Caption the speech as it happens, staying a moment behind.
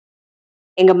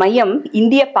எங்க மையம்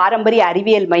இந்திய பாரம்பரிய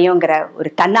அறிவியல் மையம்ங்கிற ஒரு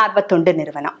தன்னார்வ தொண்டு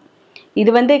நிறுவனம்.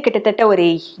 இது கிட்டத்தட்ட ஒரு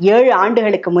 7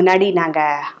 ஆண்டுகளுக்கு முன்னாடி நாங்க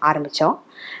ஆரம்பிச்சோம்.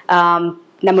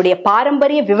 நம்முடைய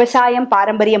பாரம்பரிய விவசாயம்,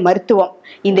 பாரம்பரிய மருத்துவம்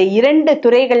இந்த 2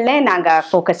 துறைகள்ல நாங்க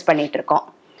ஃபோக்கஸ் பண்ணிட்டு இருக்கோம்.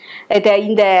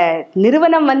 இந்த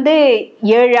நிறுவனம்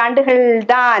 7 ஆண்டுகள்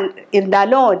தான்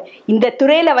இருந்தாலும் இந்த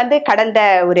துறையில கடந்த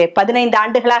ஒரு 15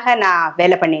 ஆண்டுகளாக நான்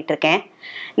வேலை பண்ணிட்டு இருக்கேன்.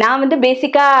 நான்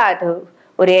பேசிக்கா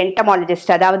ஒரு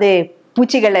என்டமாலஜிஸ்ட், அதாவது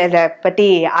பூச்சிகளை பத்தி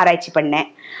ஆராய்ச்சி பண்ணேன்.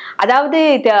 அதாவது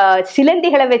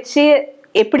சிலந்திகளை வச்சு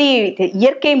எப்படி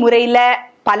இயற்கை முறையில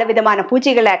பலவிதமான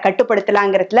பூச்சிகளை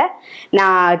கட்டுப்படுத்தலாங்கிறதுல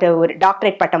நான் ஒரு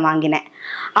டாக்டரேட் பட்டம் வாங்கினேன்.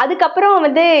 அதுக்கப்புறம்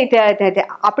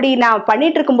அப்படி நான்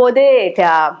பண்ணிட்டு இருக்கும்போது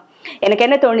எனக்கு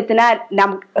என்ன தோணுச்சுன்னா,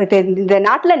 இந்த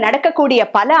நாட்டுல நடக்கக்கூடிய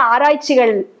பல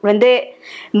ஆராய்ச்சிகள்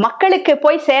மக்களுக்கு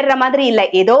போய் சேர்ற மாதிரி இல்லை.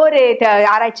 ஏதோ ஒரு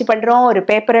ஆராய்ச்சி பண்றோம், ஒரு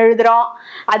பேப்பர் எழுதுறோம்,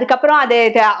 அதுக்கப்புறம் அது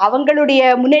அவங்களுடைய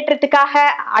முன்னேற்றத்துக்காக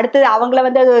அடுத்தது அவங்கள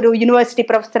அது ஒரு யூனிவர்சிட்டி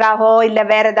ப்ரொஃபஸராகவோ இல்லை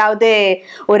வேற ஏதாவது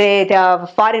ஒரு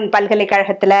ஃபாரின்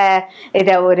பல்கலைக்கழகத்துல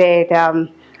ஒரு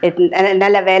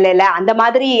நல்ல வேலையில அந்த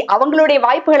மாதிரி அவங்களுடைய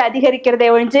வாய்ப்புகள் அதிகரிக்கிறதை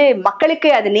ஒழிஞ்சு மக்களுக்கு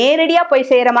அது நேரடியா போய்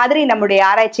சேர்ற மாதிரி நம்முடைய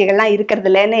ஆராய்ச்சிகள்லாம் இருக்கிறது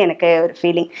இல்லைன்னு எனக்கு ஒரு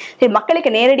ஃபீலிங். சரி,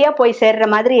 மக்களுக்கு நேரடியா போய் சேர்ற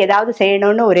மாதிரி ஏதாவது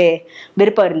செய்யணும்னு ஒரு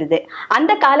விருப்பம் இருந்தது.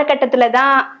 அந்த காலகட்டத்துல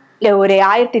தான் ஒரு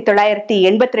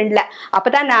 1982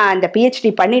 அப்பதான் நான் அந்த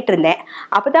பிஹெச்டி பண்ணிட்டு இருந்தேன்.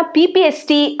 அப்பதான்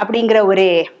பிபிஎஸ்டி அப்படிங்கிற ஒரு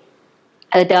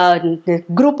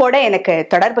குரூப்போட எனக்கு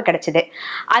தொடர்பு கிடைச்சது.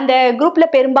 அந்த குரூப்ல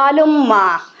பெரும்பாலும்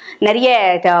நிறைய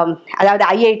அதாவது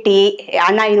ஐஐடி,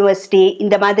 அண்ணா யூனிவர்சிட்டி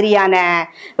இந்த மாதிரியான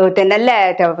நல்ல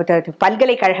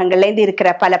பல்கலைக்கழகங்கள்லேருந்து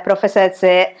இருக்கிற பல ப்ரொஃபஸர்ஸ்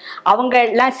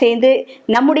அவங்கெல்லாம் சேர்ந்து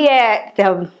நம்முடைய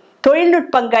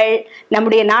தொழில்நுட்பங்கள்,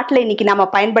 நம்முடைய நாட்டில் இன்னைக்கு நம்ம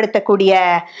பயன்படுத்தக்கூடிய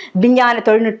விஞ்ஞான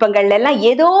தொழில்நுட்பங்கள் எல்லாம்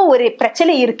ஏதோ ஒரு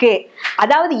பிரச்சனை இருக்கு.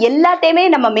 அதாவது எல்லாத்தையுமே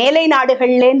நம்ம மேலை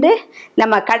நாடுகள்லேருந்து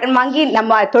நம்ம கடன் வாங்கி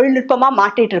நம்ம தொழில்நுட்பமா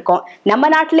மாற்றிட்டு இருக்கோம். நம்ம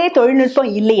நாட்டிலே தொழில்நுட்பம்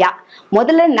இல்லையா?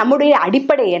 முதல்ல நம்முடைய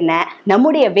அடிப்படை என்ன,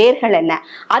 நம்முடைய வேர்கள் என்ன,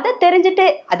 அதை தெரிஞ்சுட்டு,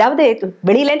 அதாவது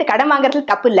வெளியிலேருந்து கடன் வாங்குறதுல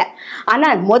தப்பு இல்லை,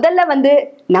 ஆனால் முதல்ல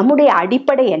நம்முடைய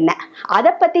அடிப்படை என்ன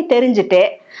அதை பத்தி தெரிஞ்சுட்டு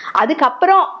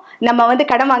அதுக்கப்புறம் நம்ம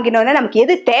கடன் வாங்கினோம்னா நமக்கு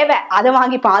எது தேவை அதை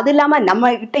வாங்கிப்போம். அது இல்லாம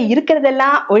நம்ம கிட்ட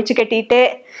இருக்கிறதெல்லாம் ஒழிச்சு கட்டிட்டு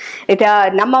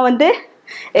நம்ம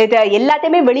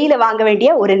எல்லாத்தையுமே வெளியில வாங்க வேண்டிய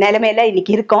ஒரு நிலைமையில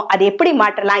இன்னைக்கு இருக்கோம். அது எப்படி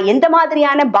மாற்றலாம், எந்த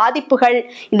மாதிரியான பாதிப்புகள்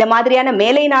இந்த மாதிரியான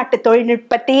மேலை நாட்டு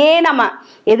தொழில்நுட்பத்தையே நம்ம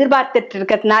எதிர்பார்த்துட்டு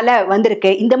இருக்கிறதுனால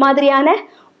வந்திருக்கு. இந்த மாதிரியான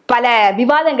பல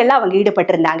விவாதங்கள்ல அவங்க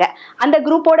ஈடுபட்டிருந்தாங்க. அந்த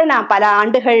குரூப்போட நான் பல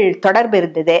ஆண்டுகள் தொடர்பு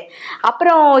இருந்தது.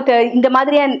 அப்புறம் இந்த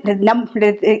மாதிரியான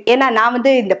ஏன்னா நான்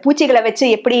இந்த பூச்சிகளை வச்சு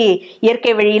எப்படி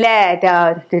இயற்கை வழியில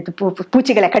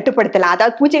பூச்சிகளை கட்டுப்படுத்தலாம்,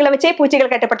 அதாவது பூச்சிகளை வச்சே பூச்சிகளை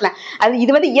கட்டுப்படுத்தலாம், அது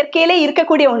இது இயற்கையிலே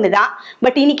இருக்கக்கூடிய ஒண்ணுதான்.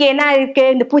 பட் இன்னைக்கு என்ன இருக்கு,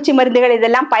 இந்த பூச்சி மருந்துகள்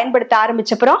இதெல்லாம் பயன்படுத்த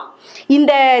ஆரம்பிச்சப்புறம்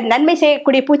இந்த நன்மை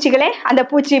செய்யக்கூடிய பூச்சிகளே அந்த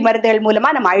பூச்சி மருந்துகள் மூலமா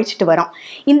நம்ம அழிச்சிட்டு வரோம்.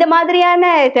 இந்த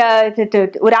மாதிரியான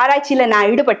ஒரு ஆராய்ச்சியில நான்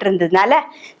ஈடுபட்டிருந்ததுனால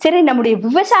சரி, நம்முடைய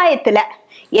விவசாயத்துல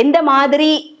எந்த மாதிரி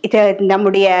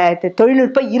நம்முடைய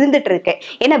தொழில்நுட்பம் இருந்துட்டு இருக்கு.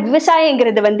 ஏன்னா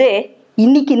விவசாயங்கிறது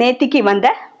இன்னைக்கு நேத்திக்கு வந்த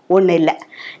ஒண்ணு இல்லை.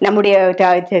 நம்முடைய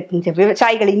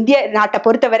விவசாயிகள், இந்திய நாட்டை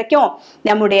பொறுத்த வரைக்கும்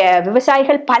நம்முடைய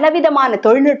விவசாயிகள் பலவிதமான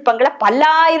தொழில்நுட்பங்களை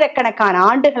பல்லாயிரக்கணக்கான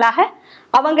ஆண்டுகளாக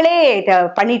அவங்களே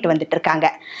பண்ணிட்டு வந்துட்டு இருக்காங்க.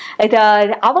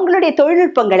 அவங்களுடைய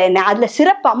தொழில்நுட்பங்கள் என்ன, அதுல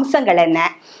சிறப்பு அம்சங்கள் என்ன,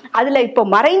 அதுல இப்போ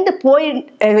மறைந்து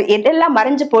எதெல்லாம்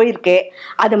மறைஞ்சு போயிருக்கு,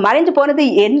 அது மறைஞ்சு போனது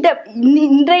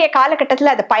இன்றைய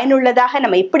காலகட்டத்துல அதை பயனுள்ளதாக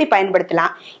நம்ம எப்படி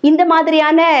பயன்படுத்தலாம், இந்த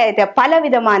மாதிரியான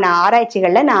பலவிதமான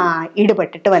ஆராய்ச்சிகள்ல நான்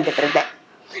ஈடுபட்டுட்டு வந்துட்டு இருந்தேன்.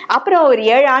 அப்புறம் ஒரு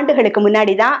 7 ஆண்டுகளுக்கு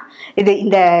முன்னாடி தான்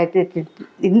இந்த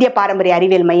இந்திய பாரம்பரிய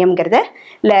அறிவியல் மையம்ங்கிறத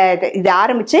இதை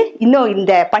ஆரம்பிச்சு இன்னும்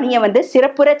இந்த பணியை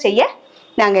சிறப்புற செய்ய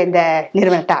நாங்க இந்த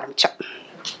நிறுவனத்தை ஆரம்பிச்சோம்.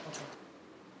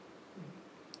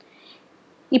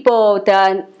 இப்போ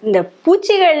இந்த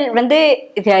பூச்சிகள்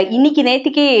இன்னைக்கு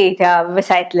நேத்திக்கு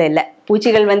விவசாயத்துல இல்லை.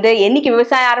 பூச்சிகள் என்னைக்கு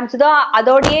விவசாயம் ஆரம்பிச்சதோ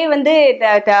அதோடயே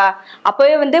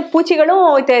அப்பவே பூச்சிகளும்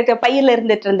பயிர்ல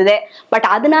இருந்துட்டு இருந்தது. பட்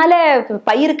அதனால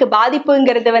பயிருக்கு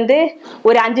பாதிப்புங்கிறது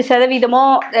ஒரு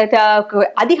 5%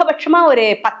 அதிகபட்சமா ஒரு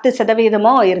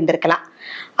 10% இருந்திருக்கலாம்.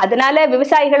 அதனால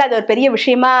விவசாயிகள் அது ஒரு பெரிய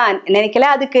விஷயமா நினைக்கல.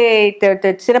 அதுக்கு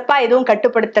சிறப்பா எதுவும்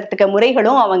கட்டுப்படுத்துறதுக்கு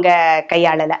முறைகளும் அவங்க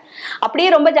கையாளல. அப்படியே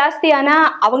ரொம்ப ஜாஸ்தியானா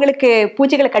அவங்களுக்கு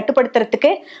பூச்சிகளை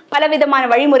கட்டுப்படுத்துறதுக்கு பலவிதமான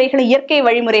வழிமுறைகளும் இயற்கை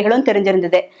வழிமுறைகளும்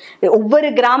தெரிஞ்சிருந்தது. ஒவ்வொரு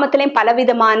கிராமத்திலையும்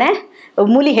பலவிதமான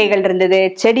மூலிகைகள் இருந்தது,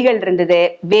 செடிகள் இருந்தது,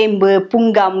 வேம்பு,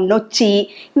 புங்கம், நொச்சி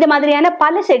இந்த மாதிரியான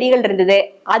பல செடிகள் இருந்தது.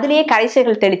 அதுலயே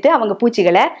கரைசல்கள் தெளித்து அவங்க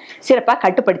பூச்சிகளை சிறப்பா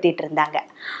கட்டுப்படுத்திட்டு இருந்தாங்க.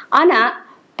 ஆனா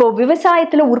இப்போ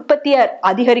விவசாயத்துல உற்பத்தியை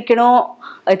அதிகரிக்கணும்,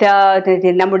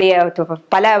 நம்முடைய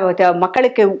பல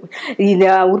மக்களுக்கு இந்த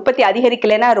உற்பத்தி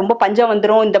அதிகரிக்கலைன்னா ரொம்ப பஞ்சம்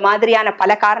வந்துடும், இந்த மாதிரியான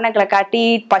பல காரணங்களை காட்டி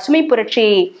பசுமை புரட்சி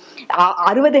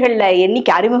 60களில்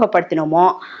என்னைக்கு அறிமுகப்படுத்தினோமோ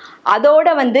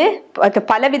அதோட வந்து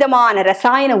பலவிதமான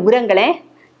ரசாயன உரங்களை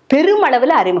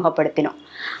பெருமளவில் அறிமுகப்படுத்தினோம்.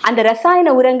 அந்த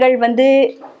ரசாயன உரங்கள் வந்து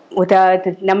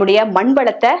நம்முடைய மண்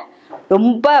வளத்தை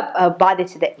ரொம்ப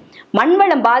பாதிச்சுது.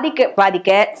 மண்வளம் பாதிக்க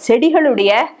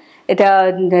செடிகளுடைய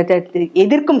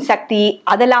எதிர்க்கும் சக்தி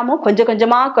அதெல்லாமும் கொஞ்சம்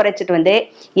கொஞ்சமா குறைச்சிட்டு வந்து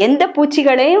எந்த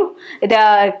பூச்சிகளையும்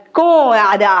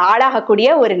அது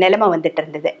ஆளாகக்கூடிய ஒரு நிலைமை வந்துட்டு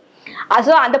இருந்தது.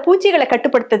 அந்த பூச்சிகளை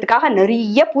கட்டுப்படுத்துறதுக்காக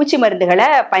நிறைய பூச்சி மருந்துகளை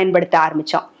பயன்படுத்த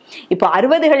ஆரம்பிச்சோம். இப்போ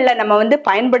 60களில் நம்ம வந்து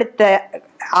பயன்படுத்த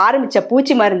ஆரம்பிச்ச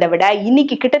பூச்சி மருந்தை விட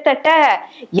இன்னைக்கு கிட்டத்தட்ட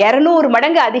 200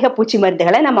 மடங்கு அதிக பூச்சி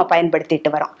மருந்துகளை நம்ம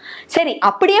பயன்படுத்திட்டு வரோம். சரி,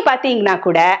 அப்படியே பார்த்தீங்கன்னா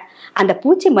கூட அந்த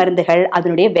பூச்சி மருந்துகள்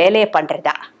அதனுடைய வேலையை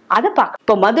பண்றதா அதை பார்க்க.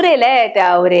 இப்போ மதுரையில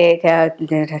ஒரு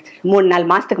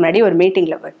 3-4 மாசத்துக்கு முன்னாடி ஒரு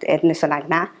மீட்டிங்ல என்ன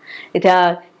சொன்னாங்கன்னா,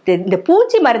 இந்த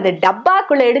பூச்சி மருந்து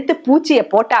டப்பாக்குள்ள எடுத்து பூச்சியை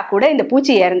போட்டா கூட இந்த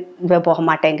பூச்சி போக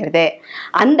மாட்டேங்கிறது,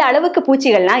 அந்த அளவுக்கு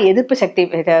பூச்சிகள்லாம் எதிர்ப்பு சக்தி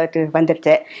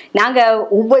வந்துருச்சு. நாங்க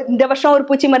இந்த வருஷம் ஒரு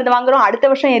பூச்சி மருந்து வாங்குறோம், அடுத்த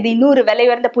வருஷம் இது இன்னொரு விலை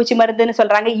உயர்ந்த பூச்சி மருந்துன்னு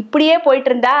சொல்றாங்க. இப்படியே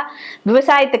போயிட்டு இருந்தா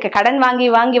விவசாயத்துக்கு கடன் வாங்கி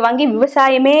வாங்கி வாங்கி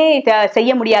விவசாயமே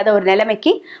செய்ய முடியாத ஒரு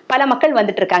நிலைமைக்கு பல மக்கள்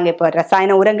வந்துட்டு இருக்காங்க. இப்போ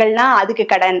ரசாயன உரங்கள்னா அதுக்கு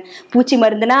கடன், பூச்சி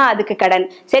மருந்துனா அதுக்கு கடன்.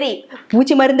 சரி,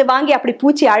 பூச்சி மருந்து வாங்கி அப்படி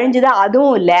பூச்சி அழிஞ்சுதா?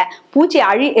 அதுவும் இல்லை. பூச்சி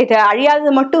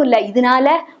அழியாதது மட்டும் இல்ல, இதனால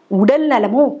உடல்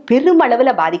நலமும்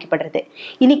பெருமளவுல பாதிக்கப்படுறது.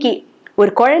 இன்னைக்கு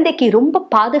ஒரு குழந்தைக்கு ரொம்ப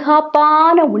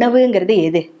பாதுகாப்பான உணவுங்கிறது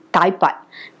எது? தாய்ப்பால்.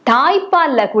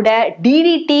 தாய்ப்பால்ல கூட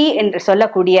டிடிடி என்று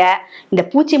சொல்லக்கூடிய இந்த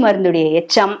பூச்சி மருந்துடைய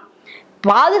எச்சம்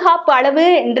பாதுகாப்பு அளவு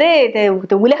என்று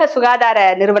உலக சுகாதார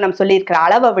நிறுவனம் சொல்லியிருக்கிற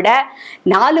அளவை விட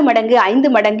 4 மடங்கு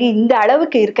 5 மடங்கு இந்த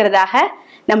அளவுக்கு இருக்கிறதாக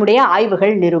நம்முடைய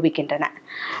ஆய்வுகள் நிரூபிக்கின்றன.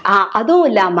 அதுவும்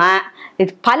இல்லாம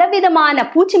பலவிதமான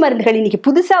பூச்சி மருந்துகள் இன்னைக்கு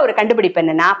புதுசா ஒரு கண்டுபிடிப்பு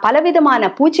என்னன்னா, பலவிதமான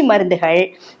பூச்சி மருந்துகள்,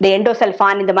 இந்த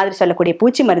எண்டோசல்ஃபான் இந்த மாதிரி சொல்லக்கூடிய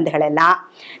பூச்சி மருந்துகள் எல்லாம்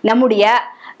நம்முடைய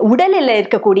உடலில்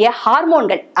இருக்கக்கூடிய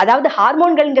ஹார்மோன்கள், அதாவது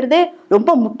ஹார்மோன்கள்ங்கிறது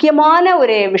ரொம்ப முக்கியமான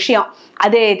ஒரு விஷயம்.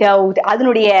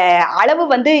 அதனுடைய அளவு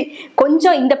வந்து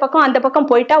கொஞ்சம் இந்த பக்கம் அந்த பக்கம்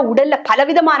போயிட்டா உடல்ல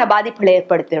பலவிதமான பாதிப்புகளை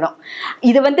ஏற்படுத்திடும்.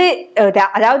 இது வந்து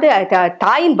அதாவது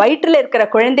தாயின் வயிற்றுல இருக்கிற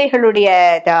குழந்தைகளுடைய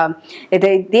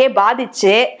இதே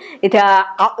பாதிச்சு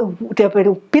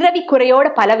பிறவி குறையோட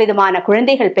பலவிதமான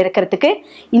குழந்தைகள் பிறக்கிறதுக்கு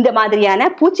இந்த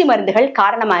மாதிரியான பூச்சி மருந்துகள்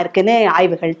காரணமா இருக்குன்னு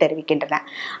ஆய்வுகள் தெரிவிக்கின்றன.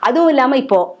 அதுவும் இல்லாம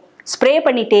இப்போ ஸ்ப்ரே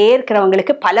பண்ணிட்டே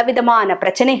இருக்கிறவங்களுக்கு பலவிதமான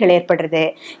பிரச்சனைகள் ஏற்படுறது.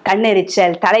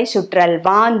 கண்ணெரிச்சல், தலை சுற்றல்,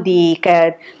 வாந்தி,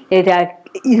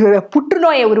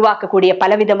 புற்றுநோயை உருவாக்கக்கூடிய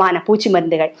பலவிதமான பூச்சி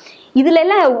மருந்துகள். இதுல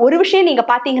எல்லாம் ஒரு விஷயம் நீங்க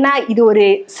பாத்தீங்கன்னா, இது ஒரு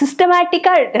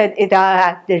சிஸ்டமேட்டிக்கா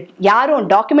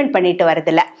யாரும் டாக்குமெண்ட் பண்ணிட்டு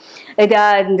வரதில்ல.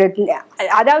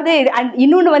 அதாவது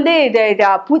இன்னொன்னு வந்து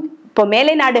இப்போ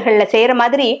மேலை நாடுகள்ல செய்யற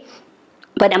மாதிரி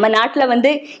இப்போ நம்ம நாட்டில்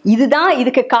வந்து இதுதான்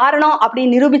இதுக்கு காரணம்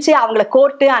அப்படின்னு நிரூபித்து அவங்கள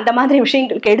கோர்ட்டு அந்த மாதிரி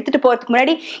விஷயங்களுக்கு எடுத்துகிட்டு போகிறதுக்கு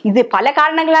முன்னாடி இது பல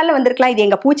காரணங்களால் வந்திருக்கலாம், இது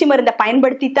எங்கள் பூச்சி மருந்தை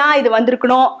பயன்படுத்தி தான் இது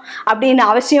வந்திருக்கணும் அப்படின்னு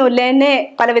அவசியம் இல்லைன்னு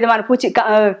பலவிதமான பூச்சி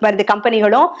மருந்து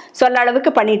கம்பெனிகளும் சொல்ல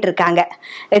அளவுக்கு பண்ணிட்டு இருக்காங்க.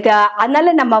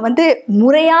 அதனால நம்ம வந்து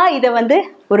முறையாக இதை வந்து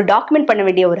ஒரு டாக்குமெண்ட் பண்ண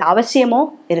வேண்டிய ஒரு அவசியமும்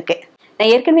இருக்குது.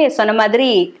 நான் ஏற்கனவே சொன்ன மாதிரி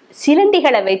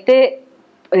சிலந்திகளை வைத்து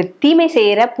தீமை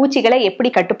செய்கிற பூச்சிகளை எப்படி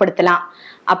கட்டுப்படுத்தலாம்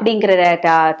அப்படிங்கிற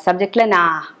சப்ஜெக்ட்ல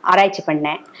நான் ஆராய்ச்சி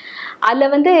பண்ணேன்.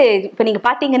 அதில் வந்து இப்போ நீங்கள்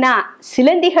பார்த்தீங்கன்னா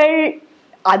சிலந்திகள்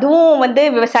அதுவும் வந்து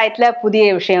விவசாயத்தில் புதிய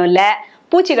விஷயம் இல்லை,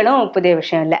 பூச்சிகளும் புதிய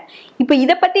விஷயம் இல்லை. இப்போ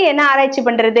இதை பற்றி என்ன ஆராய்ச்சி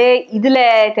பண்ணுறது, இதில்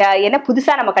என்ன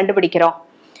புதுசாக நம்ம கண்டுபிடிக்கிறோம்?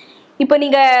 இப்போ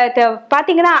நீங்கள்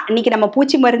பார்த்தீங்கன்னா இன்னைக்கு நம்ம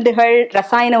பூச்சி மருந்துகள்,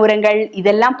 ரசாயன உரங்கள்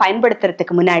இதெல்லாம்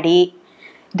பயன்படுத்துறதுக்கு முன்னாடி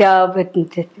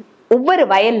ஒவ்வொரு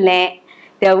வயல்ல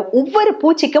ஒவ்வொரு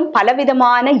பூச்சிக்கும்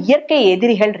பலவிதமான இயற்கை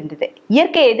எதிரிகள் இருந்தது.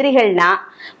 இயற்கை எதிரிகள்னா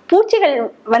பூச்சிகள்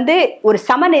வந்து ஒரு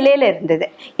சமநிலையில இருந்தது.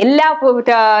 எல்லா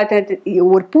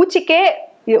ஒரு பூச்சிக்கே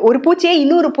ஒரு பூச்சியை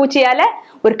இன்னொரு பூச்சியால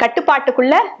ஒரு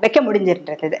கட்டுப்பாட்டுக்குள்ள வைக்க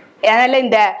முடிஞ்சிருந்தது. அதனால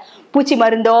இந்த பூச்சி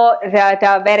மருந்தோ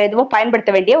வேற எதுவும்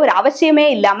பயன்படுத்த வேண்டிய ஒரு அவசியமே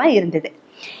இல்லாம இருந்தது.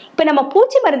 இப்ப நம்ம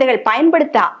பூச்சி மருந்துகள்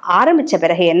பயன்படுத்த ஆரம்பிச்ச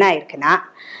பிறகு என்ன ஆயிருக்குன்னா,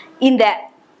 இந்த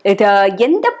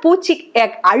எந்த பூச்சி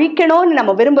அழிக்கணும்னு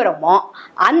நம்ம விரும்புறோமோ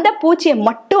அந்த பூச்சியை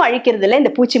மட்டும் அழிக்கிறதுல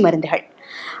இந்த பூச்சி மருந்துகள்,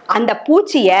 அந்த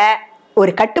பூச்சிய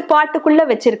ஒரு கட்டுப்பாட்டுக்குள்ள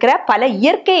வச்சிருக்கிற பல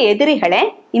இயற்கை எதிரிகளை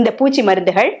இந்த பூச்சி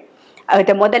மருந்துகள்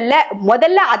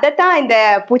முதல்ல அதைத்தான் இந்த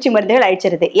பூச்சி மருந்துகள்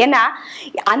அழிச்சிருது. ஏன்னா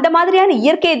அந்த மாதிரியான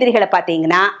இயற்கை எதிரிகளை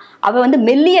பார்த்தீங்கன்னா அவ வந்து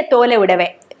மெல்லிய தோலை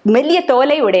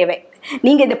உடையவை.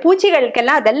 நீங்க இந்த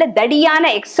பூச்சிகளுக்கெல்லாம் நல்ல தடியான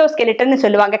எக்ஸோஸ்கெலிட்டன்னு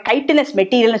சொல்லுவாங்க, கைட்டினஸ்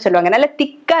மெட்டீரியல்னு சொல்லுவாங்க, நல்ல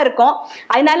திக்கா இருக்கும்.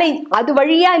 அதனால அது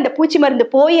வழியா இந்த பூச்சி மருந்து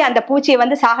போய் அந்த பூச்சியை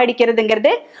வந்து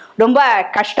சாகடிக்கிறதுங்கிறது ரொம்ப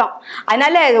கஷ்டம்.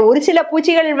 அதனால ஒரு சில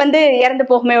பூச்சிகள் வந்து இறந்து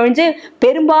போகுமே ஒழிஞ்சு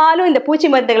பெரும்பாலும் இந்த பூச்சி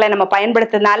மருந்துகளை நம்ம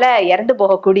பயன்படுத்துறதுனால இறந்து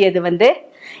போகக்கூடியது வந்து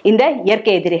இந்த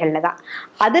இயற்கை எதிரிகள்ல தான்.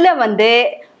 அதுல வந்து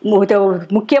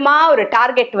முக்கியமா ஒரு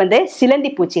டார்கெட் வந்து சிலந்தி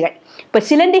பூச்சிகள். இப்ப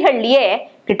சிலந்திகள்லயே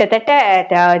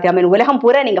கிட்டத்தட்ட உலகம்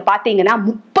பூரா நீங்க பாத்தீங்கன்னா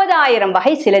 30,000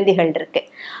 வகை சிலந்திகள் இருக்கு.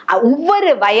 ஒவ்வொரு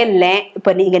வயல்ல,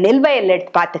 இப்ப நீங்க நெல் வயல்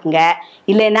எடுத்து பாத்துக்குங்க,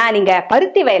 இல்லைன்னா நீங்க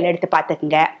பருத்தி வயல் எடுத்து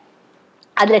பாத்துக்குங்க,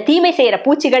 அதுல தீமை செய்யற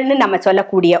பூச்சிகள்னு நம்ம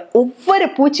சொல்லக்கூடிய ஒவ்வொரு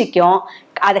பூச்சிக்கும்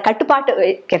அதை கட்டுப்பாட்டு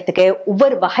வைக்கிறதுக்கு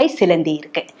ஒவ்வொரு வகை சிலந்தி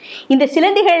இருக்கு. இந்த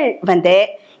சிலந்திகள் வந்து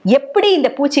எப்படி இந்த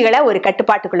பூச்சிகளை ஒரு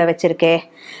கட்டுப்பாட்டுக்குள்ள வச்சிருக்கு?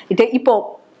 இப்போ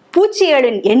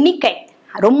பூச்சிகளின் எண்ணிக்கை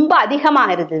ரொம்ப அதிகமா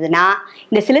இருந்ததுன்னா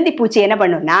இந்த சிலந்தி பூச்சி என்ன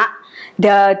பண்ணும்னா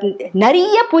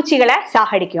நிறைய பூச்சிகளை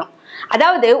சாகடிக்கும்.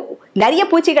 அதாவது நிறைய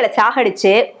பூச்சிகளை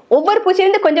சாகடிச்சு ஒவ்வொரு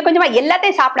பூச்சியிலிருந்து கொஞ்சம் கொஞ்சமா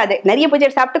எல்லாத்தையும் சாப்பிடாது. நிறைய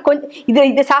பூச்சிகளை சாப்பிட்டு கொஞ்சம்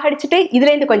இது சாகடிச்சுட்டு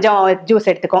இதுல இருந்து கொஞ்சம் ஜூஸ்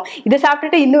எடுத்துக்கும், இதை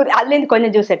சாப்பிட்டுட்டு இன்னொரு அதுல இருந்து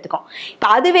கொஞ்சம் ஜூஸ் எடுத்துக்கும். இப்ப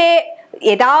அதுவே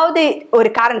ஏதாவது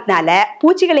ஒரு காரணத்தினால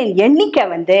பூச்சிகளின் எண்ணிக்கை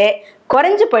வந்து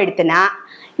குறைஞ்சு போயிடுச்சுன்னா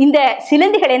இந்த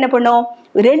சிலந்திகள் என்ன பண்ணும்,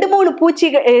 2-3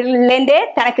 பூச்சிகள்லேருந்தே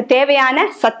தனக்கு தேவையான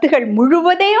சத்துகள்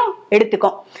முழுவதையும்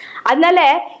எடுத்துக்கும். அதனால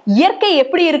இயற்கை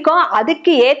எப்படி இருக்கோ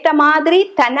அதுக்கு ஏத்த மாதிரி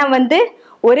தன்னை வந்து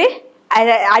ஒரு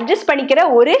அட்ஜஸ்ட் பண்ணிக்கிற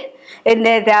ஒரு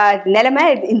நிலைமை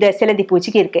இந்த சிலந்தி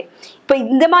பூச்சிக்கு இருக்கு. இப்ப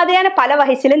இந்த மாதிரியான பல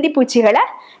வகை சிலந்தி பூச்சிகளை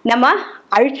நம்ம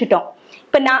அழிச்சிட்டோம்.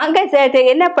 இப்ப நாங்க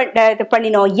என்ன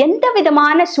பண்ணினோம், எந்த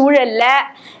விதமான சூழல்ல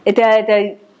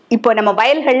இப்போ நம்ம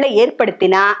வயல்கள்ல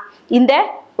ஏற்படுத்தினா இந்த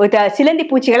சிலந்தி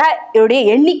பூச்சிகளுடைய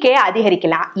எண்ணிக்கையை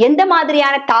அதிகரிக்கலாம், எந்த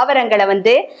மாதிரியான தாவரங்களை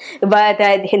வந்து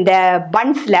இந்த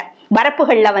பன்ஸ்ல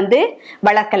வரப்புகள்ல வந்து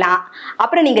வளர்க்கலாம்.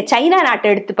 அப்புறம் நீங்க சைனா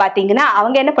நாட்டை எடுத்து பாத்தீங்கன்னா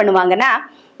அவங்க என்ன பண்ணுவாங்கன்னா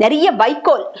நிறைய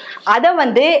வைக்கோல் அதை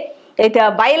வந்து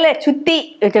வயலை சுத்தி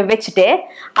வச்சுட்டு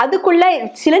அதுக்குள்ள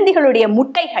சிலந்திகளுடைய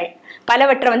முட்டைகள்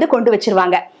பலவற்றை வந்து கொண்டு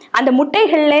வச்சிருவாங்க. அந்த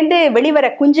முட்டைகள்ல இருந்து வெளிவர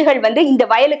குஞ்சுகள் வந்து இந்த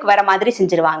வயலுக்கு வர மாதிரி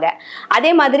செஞ்சிருவாங்க.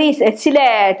 அதே மாதிரி சில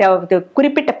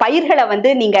குறிப்பிட்ட பயிர்களை வந்து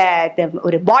நீங்க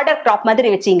ஒரு பார்டர் கிராப் மாதிரி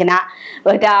வச்சீங்கன்னா,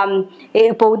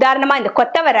 இப்போ உதாரணமா இந்த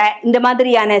கொத்தவரை இந்த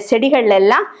மாதிரியான செடிகள்ல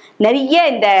எல்லாம் நிறைய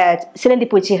இந்த சிலந்தி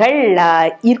பூச்சிகள்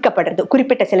ஈர்க்கப்படுறது,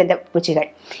 குறிப்பிட்ட சிலந்தி பூச்சிகள்.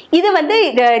 இது வந்து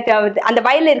அந்த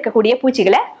வயல்ல இருக்கக்கூடிய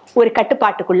பூச்சிகளை ஒரு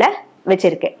கட்டுப்பாட்டுக்குள்ள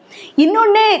வச்சிருக்கு.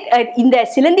 இன்னொன்னு, இந்த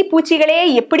சிலந்தி பூச்சிகளே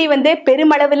எப்படி வந்து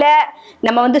பெருமளவுல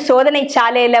நம்ம வந்து சோதனை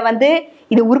சாலையில வந்து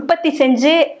இது உற்பத்தி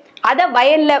செஞ்சு அதை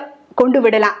வயல்ல கொண்டு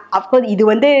விடலாம். அப்போ இது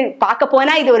வந்து பார்க்க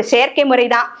போனா இது ஒரு செயற்கை முறை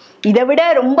தான். இதை விட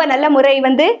ரொம்ப நல்ல முறை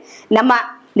வந்து நம்ம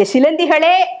இந்த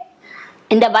சிலந்திகளே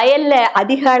இந்த வயல்ல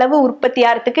அதிக அளவு உற்பத்தி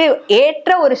ஆகிறதுக்கு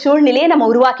ஏற்ற ஒரு சூழ்நிலையை நம்ம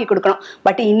உருவாக்கி கொடுக்கணும்.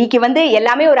 பட் இன்னைக்கு வந்து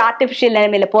எல்லாமே ஒரு ஆர்டிபிஷியல்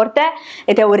நிலைமையில பொறுத்த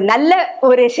இதை ஒரு நல்ல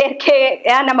ஒரு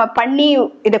செயற்கையா நம்ம பண்ணி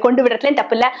இதை கொண்டு விடுறதுலையும்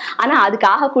தப்பு இல்லை. ஆனா அதுக்கு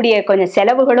ஆகக்கூடிய கொஞ்சம்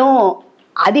செலவுகளும்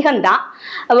அதிகம்தான்.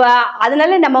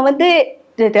 அதனால நம்ம வந்து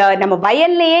நம்ம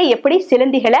வயல்லையே எப்படி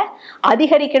சிலந்திகளை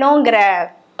அதிகரிக்கணுங்கிற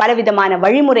பலவிதமான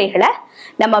வழிமுறைகளை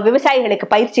நம்ம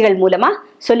விவசாயிகளுக்கு பயிற்சிகள் மூலமா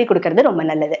சொல்லி கொடுக்கறது ரொம்ப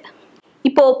நல்லது.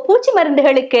 இப்போ பூச்சி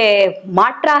மருந்துகளுக்கு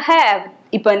மாற்றாக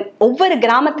இப்ப ஒவ்வொரு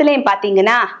கிராமத்திலையும்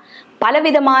பாத்தீங்கன்னா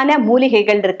பலவிதமான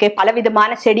மூலிகைகள் இருக்கு,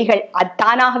 பலவிதமான செடிகள், அது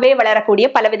தானாகவே வளரக்கூடிய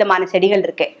பலவிதமான செடிகள்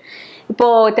இருக்கு. இப்போ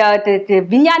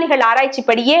விஞ்ஞானிகள்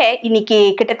ஆராய்ச்சிப்படியே இன்னைக்கு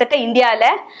கிட்டத்தட்ட இந்தியால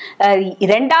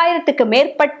 2000க்கு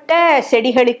மேற்பட்ட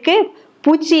செடிகளுக்கு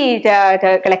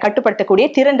பூச்சிகளை கட்டுப்படுத்தக்கூடிய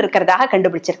திறன் இருக்கிறதாக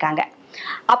கண்டுபிடிச்சிருக்காங்க.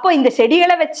 அப்போ இந்த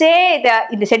செடிகளை வச்சே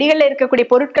இந்த செடிகள்ல இருக்கக்கூடிய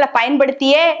பொருட்களை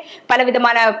பயன்படுத்தியே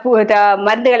பலவிதமான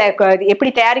மருந்துகளை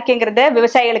எப்படி தயாரிக்குங்கிறத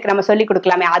விவசாயிகளுக்கு நம்ம சொல்லி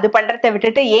கொடுக்கலாமே. அது பண்றதை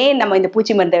விட்டுட்டு ஏன் நம்ம இந்த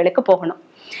பூச்சி மருந்துகளுக்கு போகணும்?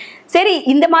 சரி,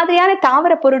 இந்த மாதிரியான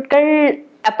தாவர பொருட்கள்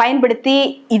பயன்படுத்தி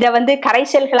இதை வந்து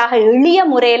கரைசல்களாக எளிய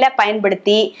முறையில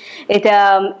பயன்படுத்தி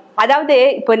அதாவது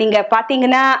இப்போ நீங்க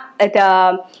பாத்தீங்கன்னா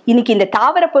இன்னைக்கு இந்த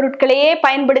தாவர பொருட்களையே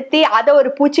பயன்படுத்தி அதை ஒரு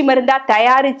பூச்சி மருந்தா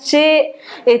தயாரிச்சு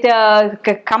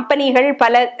கம்பெனிகள்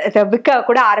பல விற்க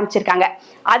கூட ஆரம்பிச்சிருக்காங்க.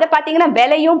 அதை பாத்தீங்கன்னா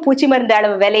விலையும் பூச்சி மருந்து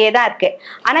அளவு விலையே தான் இருக்கு.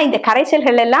 ஆனா இந்த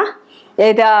கரைசல்கள் எல்லாம்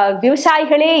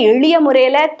விவசாயிகளே எளிய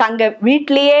முறையில தங்க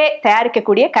வீட்டிலேயே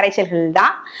தயாரிக்கக்கூடிய கரைசல்கள்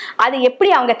தான். அது எப்படி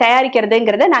அவங்க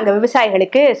தயாரிக்கிறதுங்கிறத நாங்க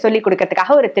விவசாயிகளுக்கு சொல்லி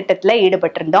கொடுக்கறதுக்காக ஒரு திட்டத்துல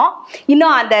ஈடுபட்டிருந்தோம்.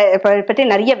 இன்னும் அந்த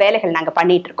பற்றி நிறைய வேலைகள் நாங்க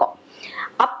பண்ணிட்டு இருக்கோம்.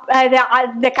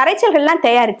 அந்த கரைசல்கள்லாம்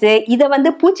தயாரிச்சு இதை வந்து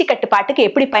பூச்சி கட்டுப்பாட்டுக்கு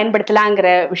எப்படி பயன்படுத்தலாங்கிற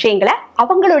விஷயங்களை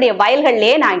அவங்களுடைய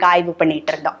வயல்கள்லயே நாங்க ஆய்வு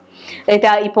பண்ணிட்டு இருந்தோம்.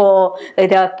 இப்போ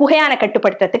புகையான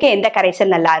கட்டுப்படுத்துறதுக்கு எந்த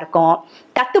கரைசல் நல்லா இருக்கும்,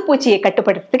 தத்துப்பூச்சியை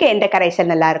கட்டுப்படுத்துறதுக்கு எந்த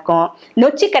கரைசல் நல்லா இருக்கும்,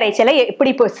 நொச்சி கரைசலை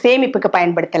எப்படி இப்போ சேமிப்புக்கு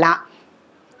பயன்படுத்தலாம்,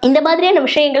 இந்த மாதிரியான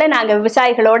விஷயங்களை நாங்க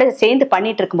விவசாயிகளோட சேர்ந்து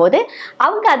பண்ணிட்டு இருக்கும்போது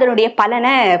அவங்க அதனுடைய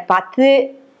பலனை பார்த்து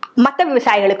மற்ற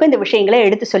விவசாயிகளுக்கும் இந்த விஷயங்களை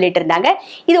எடுத்து சொல்லிட்டு இருந்தாங்க.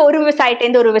 இது ஒரு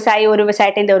விவசாயிட்டேருந்து ஒரு விவசாயி, ஒரு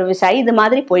விவசாயிட்டேருந்து ஒரு விவசாயி, இது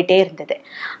மாதிரி போயிட்டே இருந்தது.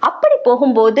 அப்படி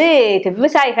போகும்போது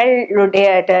விவசாயிகளுடைய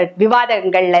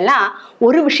விவாதங்கள் எல்லாம்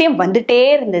ஒரு விஷயம் வந்துட்டே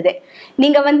இருந்தது.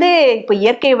 நீங்க இப்போ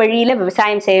இயற்கை வழியில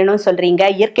விவசாயம் செய்யணும்னு சொல்றீங்க,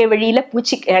 இயற்கை வழியில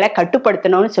பூச்சிகளை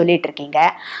கட்டுப்படுத்தணும்னு சொல்லிட்டு இருக்கீங்க.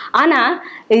 ஆனா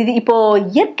இது இப்போ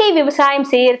இயற்கை விவசாயம்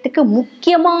செய்யறதுக்கு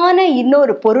முக்கியமான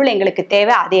இன்னொரு பொருள் எங்களுக்கு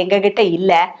தேவை, அது எங்ககிட்ட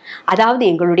இல்லை. அதாவது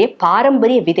எங்களுடைய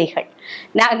பாரம்பரிய விதைகள்.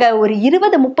 நாங்க ஒரு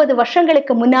 20-30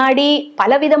 வருஷங்களுக்கு முன்னாடி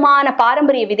பலவிதமான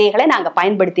பாரம்பரிய விதைகளை நாங்க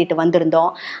பயன்படுத்திட்டு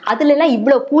வந்திருந்தோம். அதுல எல்லாம்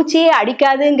இவ்வளவு பூச்சியே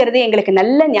அடிக்காதுங்கிறது எங்களுக்கு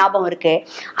நல்ல ஞாபகம் இருக்கு.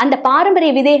 அந்த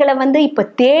பாரம்பரிய விதைகளை இப்ப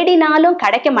தேடினாலும்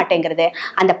கிடைக்க மாட்டேங்கிறது.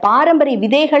 அந்த பாரம்பரிய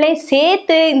விதைகளை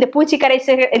சேர்த்து இந்த பூச்சி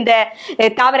கரைசல்கள், இந்த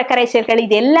தாவர கரைசல்கள்,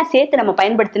 இதெல்லாம் சேர்த்து நம்ம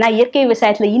பயன்படுத்தினா இயற்கை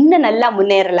விவசாயத்துல இன்னும் நல்லா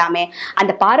முன்னேறலாமே.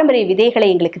 அந்த பாரம்பரிய விதைகளை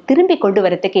எங்களுக்கு திரும்பி கொண்டு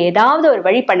வரதுக்கு ஏதாவது ஒரு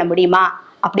வழி பண்ண முடியுமா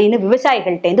அப்படின்னு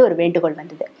விவசாயிகள்கிட்ட ஒரு வேண்டுகோள்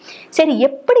வந்தது. சரி,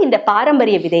 எப்படி இந்த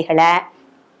பாரம்பரிய விதைகளை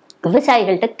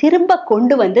விவசாயிகள்கிட்ட திரும்ப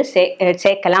கொண்டு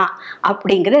சேர்க்கலாம்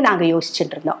அப்படிங்கிறது நாங்கள்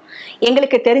யோசிச்சுட்டு இருந்தோம்.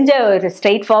 எங்களுக்கு தெரிஞ்ச ஒரு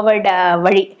ஸ்ட்ரெயிட் ஃபார்வர்டு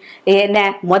வழி என்ன,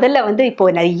 முதல்ல இப்போ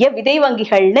நிறைய விதை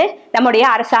வங்கிகள்னு நம்முடைய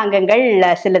அரசாங்கங்கள்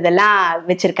சிலதெல்லாம்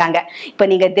வச்சிருக்காங்க. இப்போ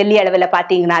நீங்க டெல்லி அளவில்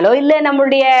பார்த்தீங்கனாலோ இல்லை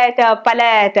நம்மளுடைய பல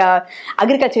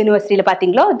அக்ரிகல்ச்சர் யூனிவர்சிட்டியில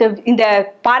பார்த்தீங்களோ இந்த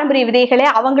பாரம்பரிய விதைகளை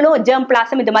அவங்களும் ஜெர்ம்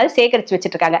பிளாசம் இந்த மாதிரி சேகரித்து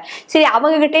வச்சுட்டு இருக்காங்க. சரி,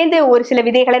 அவங்க கிட்டேருந்து ஒரு சில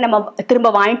விதைகளை நம்ம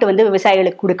திரும்ப வாங்கிட்டு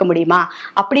விவசாயிகளுக்கு கொடுக்க முடியுமா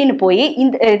அப்படின்னு போய்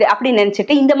அப்படின்னு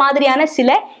நினைச்சிட்டு இந்த மாதிரியான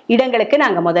சில இடங்களுக்கு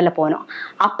நாங்க முதல்ல போனோம்.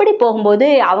 அப்படி போகும்போது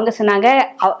அவங்க சொன்னாங்க,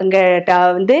 அவங்க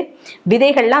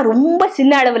விதைகள்லாம் ரொம்ப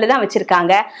சின்ன அளவுல தான்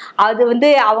வச்சிருக்காங்க.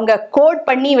 அது அவங்க கோட்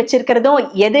பண்ணி வச்சிருக்கிறதும்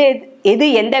எது எது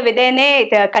எந்த விதைன்னே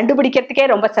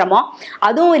கண்டுபிடிக்கிறதுக்கே ரொம்ப சிரமம்.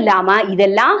 அதுவும் இல்லாம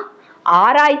இதெல்லாம்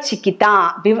ஆராய்ச்சிக்குத்தான்,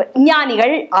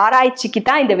 விஞ்ஞானிகள்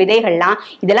ஆராய்ச்சிக்குத்தான் இந்த விதைகள்லாம்,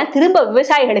 இதெல்லாம் திரும்ப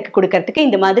விவசாயிகளுக்கு கொடுக்கறதுக்கு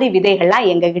இந்த மாதிரி விதைகள்லாம்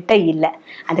எங்க கிட்ட இல்லை.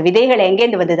 அந்த விதைகள்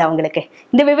எங்கேருந்து வந்தது அவங்களுக்கு?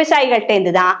 இந்த விவசாயிகள்கிட்ட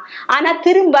இருந்து தான். ஆனா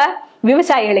திரும்ப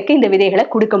விவசாயிகளுக்கு இந்த விதைகளை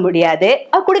கொடுக்க முடியாது,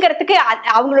 கொடுக்கறதுக்கு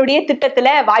அவங்களுடைய திட்டத்துல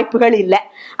வாய்ப்புகள் இல்லை.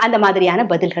 அந்த மாதிரியான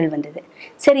பதில்கள் வந்தது.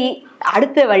 சரி,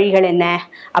 அடுத்த வழிகள் என்ன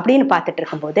அப்படின்னு பார்த்துட்டு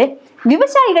இருக்கும்போது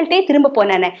விவசாயிகள்கிட்டே திரும்ப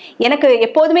போனேன். எனக்கு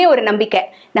எப்போதுமே ஒரு நம்பிக்கை,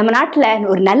 நம்ம நாட்டுல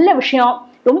ஒரு நல்ல விஷயம்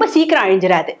ரொம்ப சீக்கிரம்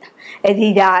அழிஞ்சிடாது.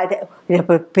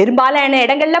 பெரும்பாலான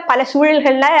இடங்கள்ல பல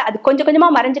சூழல்கள்ல அது கொஞ்சம் கொஞ்சமா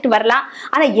மறைஞ்சிட்டு வரலாம்.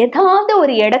 ஆனா ஏதாவது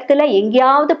ஒரு இடத்துல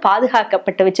எங்கேயாவது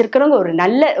பாதுகாக்கப்பட்டு வச்சிருக்கிறவங்க ஒரு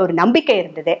நல்ல ஒரு நம்பிக்கை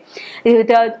இருந்தது.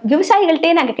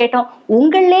 விவசாயிகள்கிட்டே நாங்க கேட்டோம்,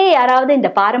 உங்களே யாராவது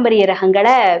இந்த பாரம்பரிய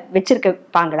ரகங்களை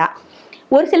வச்சிருப்பாங்களா?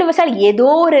 ஒரு சில விவசாயி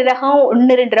ஏதோ ஒரு ரகம்,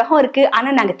 1-2 ரகம் இருக்கு, ஆனா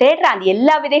நாங்க தேடுற அந்த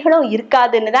எல்லா விதைகளும்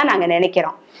இருக்காதுன்னு தான் நாங்க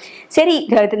நினைக்கிறோம். சரி,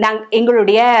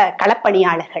 எங்களுடைய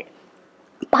களப்பணியாளர்கள்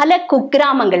பல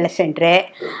குக்கிராமங்கள்ல சென்று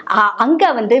அங்க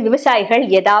விவசாயிகள்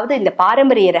ஏதாவது இந்த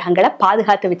பாரம்பரிய ரகங்களை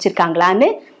பாதுகாத்து வச்சிருக்காங்களான்னு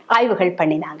ஆய்வுகள்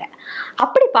பண்ணினாங்க.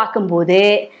 அப்படி பார்க்கும்போது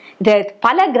இந்த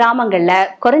பல கிராமங்கள்ல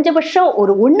குறைஞ்சபட்சம்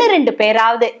ஒரு 1-2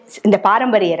 பேராவது இந்த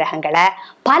பாரம்பரிய ரகங்களை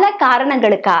பல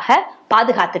காரணங்களுக்காக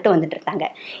பாதுகாத்துட்டு வந்துட்டு இருந்தாங்க.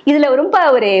 இதுல ரொம்ப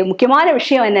ஒரு முக்கியமான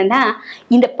விஷயம் என்னன்னா,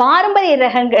 இந்த பாரம்பரிய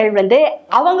ரகங்கள்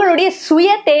அவங்களுடைய சுய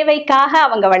தேவைக்காக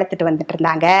அவங்க வளர்த்துட்டு வந்துட்டு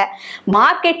இருந்தாங்க.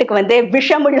 மார்க்கெட்டுக்கு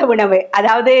விஷமுள்ள உணவு,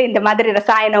 அதாவது இந்த மாதிரி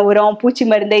ரசாயன உரம், பூச்சி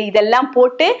மருந்து இதெல்லாம்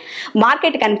போட்டு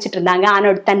மார்க்கெட்டுக்கு அனுப்பிச்சிட்டு இருந்தாங்க.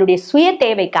 ஆனா தன்னுடைய சுய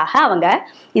தேவைக்காக அவங்க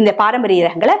இந்த பாரம்பரிய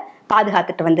ரகங்களை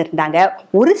பாதுகாத்துட்டு வந்திருந்தாங்க.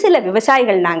 ஒரு சில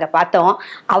விவசாயிகள் நாங்க பார்த்தோம்,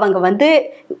 அவங்க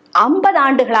 50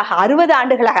 ஆண்டுகளாக 60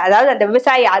 ஆண்டுகளாக, அதாவது அந்த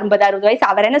விவசாயி 50-60 வயசு,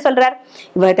 அவர் என்ன சொல்றார்,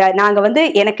 நாங்க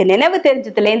எனக்கு நினைவு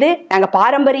தெரிஞ்சதுல இருந்து நாங்க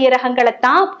பாரம்பரிய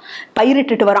ரகங்களைத்தான்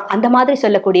பயிரிட்டுட்டு வரோம், அந்த மாதிரி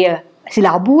சொல்லக்கூடிய சில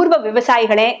அபூர்வ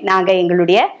விவசாயிகளே நாங்க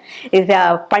எங்களுடைய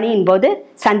பணியின் போது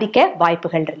சந்திக்க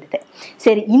வாய்ப்புகள் இருந்தது.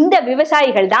 சரி, இந்த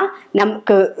விவசாயிகள் தான்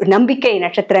நமக்கு நம்பிக்கை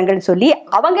நட்சத்திரங்கள் சொல்லி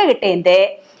அவங்க கிட்ட இருந்து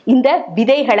இந்த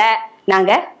விதைகளை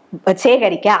நாங்க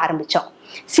சேகரிக்க ஆரம்பிச்சோம்.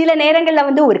 சில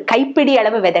நேரங்கள்ல ஒரு கைப்பிடி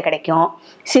அளவு விதை கிடைக்கும்,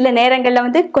 சில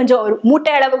நேரங்கள்ல கொஞ்சம் ஒரு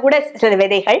மூட்டை அளவு கூட சில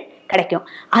விதைகள் கிடைக்கும்.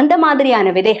 அந்த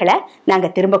மாதிரியான விதைகளை நாங்க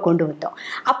திரும்ப கொண்டு வந்தோம்.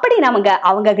 அப்படி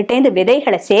அவங்க கிட்ட இருந்து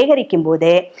விதைகளை சேகரிக்கும்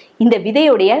போது இந்த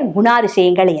விதையுடைய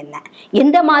குணாதிசயங்கள் என்ன,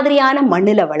 எந்த மாதிரியான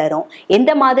மண்ணுல வளரும்,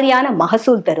 எந்த மாதிரியான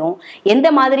மகசூல் தரும், எந்த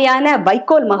மாதிரியான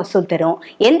வைக்கோல் மகசூல் தரும்,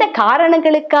 எந்த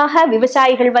காரணங்களுக்காக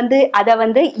விவசாயிகள்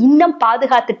அதை இன்னும்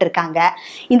பாதுகாத்துட்டு இருக்காங்க,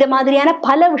 இந்த மாதிரியான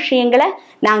பல விஷயங்களை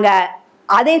நாங்க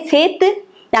அதை சேர்த்து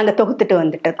நாங்க தொகுத்துட்டு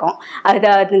வந்துட்டு இருக்கோம்.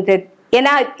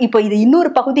 ஏன்னா இப்போ இது இன்னொரு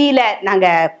பகுதியில நாங்க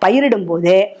பயிரிடும்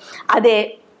போது அது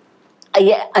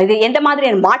எந்த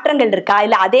மாதிரியான மாற்றங்கள் இருக்கா,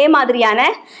 இல்ல அதே மாதிரியான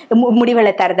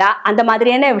முடிவுகளை தருதா, அந்த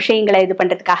மாதிரியான விஷயங்களை இது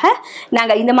பண்றதுக்காக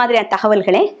நாங்க இந்த மாதிரியான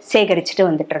தகவல்களை சேகரிச்சுட்டு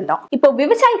வந்துட்டு இருந்தோம். இப்போ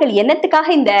விவசாயிகள்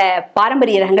என்னத்துக்காக இந்த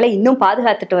பாரம்பரிய ரகங்களை இன்னும்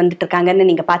பாதுகாத்துட்டு வந்துட்டு இருக்காங்கன்னு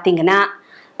நீங்க பாத்தீங்கன்னா,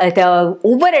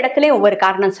 ஒவ்வொரு இடத்துலயும் ஒவ்வொரு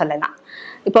காரணம் சொல்லலாம்.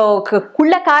 இப்போ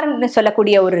குள்ளக்காரன்னு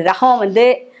சொல்லக்கூடிய ஒரு ரகம் வந்து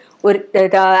ஒரு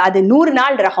அது 100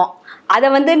 நாள் ரகம். அதை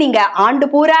வந்து நீங்க ஆண்டு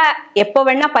பூரா எப்போ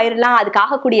வேணா பயிரிடலாம். அதுக்கு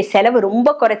ஆகக்கூடிய செலவு ரொம்ப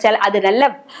குறைச்சல். அது நல்ல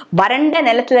வறண்ட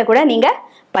நிலத்துல கூட நீங்க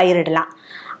பயிரிடலாம்.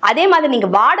 அதே மாதிரி நீங்க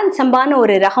வாடன் சம்பான்னு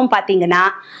ஒரு ரகம் பாத்தீங்கன்னா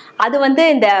அது வந்து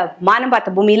இந்த மானம்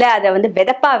பார்த்த பூமியில அதை வந்து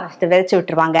விதைச்சு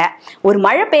விட்டுருவாங்க. ஒரு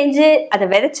மழை பெஞ்சு அதை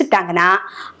விதைச்சிட்டாங்கன்னா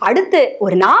அடுத்து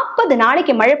ஒரு 40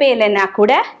 நாளைக்கு மழை பெய்யலைன்னா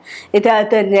கூட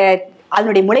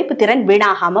அதனுடைய முளைப்பு திறன்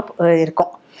வீணாகாம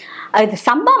இருக்கும். அது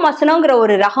சம்பா மசனங்கிற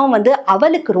ஒரு ரகம் வந்து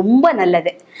அவலுக்கு ரொம்ப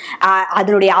நல்லது.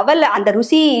 அதனுடைய அவல், அந்த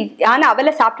ருசியான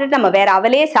அவலை சாப்பிட்டுட்டு நம்ம வேற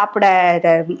அவலே சாப்பிட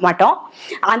மாட்டோம்.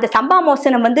 அந்த சம்பா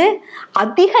மோசனம் வந்து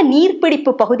அதிக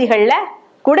நீர்பிடிப்பு பகுதிகளில்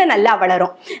கூட நல்லா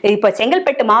வளரும். இப்ப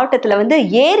செங்கல்பட்டு மாவட்டத்துல வந்து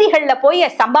ஏரிகள்ல போய்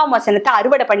சம்பா மோசனத்தை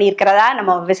அறுவடை பண்ணியிருக்கிறதா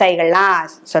நம்ம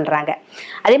விவசாயிகள்லாம் சொல்றாங்க.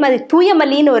 அதே மாதிரி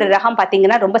தூயமல்லின்னு ஒரு ரகம்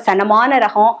பாத்தீங்கன்னா ரொம்ப சனமான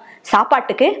ரகம்,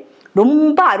 சாப்பாட்டுக்கு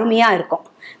ரொம்ப அருமையா இருக்கும்.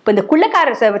 இப்ப இந்த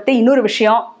குள்ளக்கார பத்தி இன்னொரு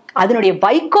விஷயம், அதனுடைய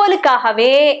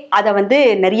வைக்கோலுக்காகவே அதை வந்து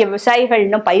நிறைய விவசாயிகள்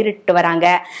இன்னும் பயிரிட்டு வராங்க.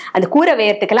 அந்த கூரை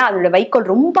வேயறதுக்கெல்லாம் அதோட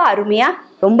வைக்கோல் ரொம்ப அருமையா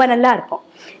ரொம்ப நல்லா இருக்கும்.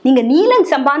 நீங்க நீலன்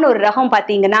சம்பான்னு ஒரு ரகம்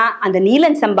பாத்தீங்கன்னா அந்த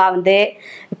நீலன் சம்பா வந்து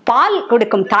பால்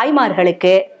கொடுக்கும்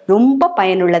தாய்மார்களுக்கு ரொம்ப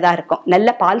பயனுள்ளதா இருக்கும்.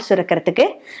 நல்ல பால் சுரக்கிறதுக்கு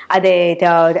அது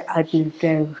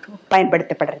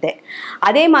பயன்படுத்தப்படுறது.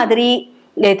 அதே மாதிரி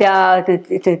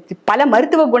பல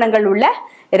மருத்துவ குணங்கள் உள்ள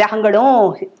ரகங்களும்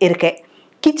இருக்கு.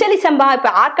 கிச்சலி சம்பா, இப்ப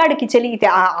ஆற்காடு கிச்சலி,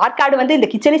 ஆற்காடு வந்து இந்த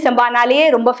கிச்சலி சம்பானாலேயே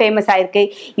ரொம்ப ஃபேமஸ் ஆயிருக்கு.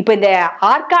 இப்ப இந்த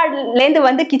ஆற்காடுல இருந்து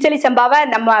வந்து கிச்சலி சம்பாவை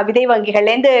நம்ம விதை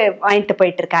வங்கிகள்ல இருந்து வாங்கிட்டு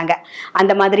போயிட்டு இருக்காங்க.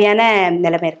 அந்த மாதிரியான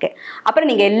நிலைமை இருக்கு. அப்புறம்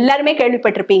நீங்க எல்லாருமே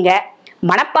கேள்விப்பட்டிருப்பீங்க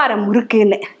மணப்பாறை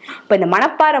முறுக்குன்னு. இப்ப இந்த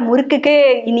மணப்பாறை முறுக்குக்கு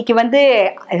இன்னைக்கு வந்து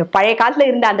பழைய காலத்துல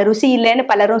இருந்த அந்த ருசி இல்லைன்னு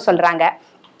பலரும் சொல்றாங்க.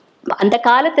 அந்த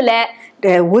காலத்துல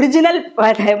ஒரிஜினல்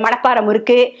மணப்பாறை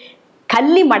முறுக்கு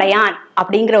கள்ளி மடையான்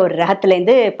அப்படிங்கிற ஒரு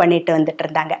ரகத்துலேருந்து பண்ணிட்டு வந்துட்டு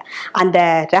இருந்தாங்க. அந்த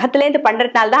ரகத்துலேருந்து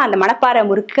பண்றதுனால தான் அந்த மணப்பாறை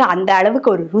முறுக்கு அந்த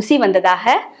அளவுக்கு ஒரு ருசி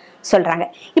வந்ததாக சொல்றாங்க.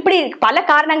 இப்படி பல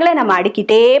காரணங்களை நம்ம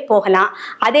அடுக்கிட்டே போகலாம்.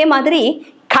 அதே மாதிரி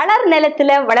கலர்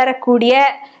நிலத்துல வளரக்கூடிய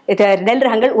நெல்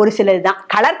ரகங்கள் ஒரு சிலது தான்.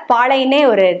 கலர் பாளைனே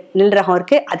ஒரு நெல் ரகம்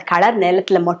இருக்கு, அது கலர்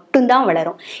நிலத்துல மட்டும்தான்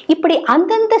வளரும். இப்படி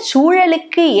அந்தந்த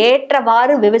சூழலுக்கு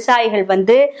ஏற்றவாறு விவசாயிகள்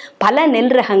வந்து பல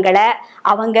நெல் ரகங்களை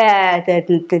அவங்க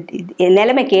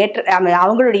நிலைமைக்கு ஏற்ற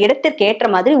அவங்களுடைய இடத்திற்கு ஏற்ற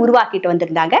மாதிரி உருவாக்கிட்டு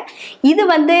வந்திருந்தாங்க. இது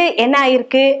வந்து என்ன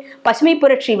ஆயிருக்கு, பசுமை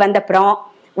புரட்சி வந்தப்புறம்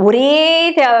ஒரே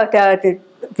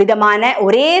விதமான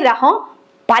ஒரே ரகம்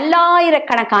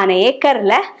பல்லாயிரக்கணக்கான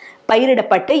ஏக்கர்ல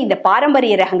பயிரிடப்பட்டு இந்த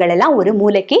பாரம்பரிய ரகங்கள் எல்லாம் ஒரு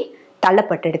மூலைக்கு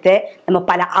தள்ளப்பட்டுடுது. நம்ம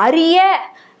பல அரிய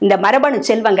இந்த மரபணு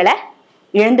செல்வங்களை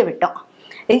இழந்து விட்டோம்.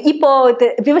 இப்போ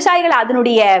விவசாயிகள்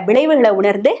அதனுடைய விளைவுகளை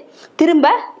உணர்ந்து திரும்ப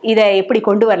இதை எப்படி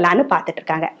கொண்டு வரலான்னு பார்த்துட்டு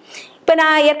இருக்காங்க. இப்ப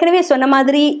நான் ஏற்கனவே சொன்ன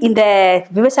மாதிரி இந்த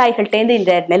விவசாயிகள்டேந்து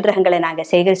இந்த நெல் ரகங்களை நாங்க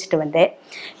சேகரிச்சுட்டு வந்து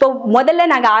இப்போ முதல்ல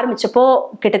நாங்க ஆரம்பிச்சப்போ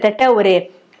கிட்டத்தட்ட ஒரு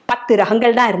 10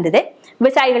 ரகங்கள் தான் இருந்தது.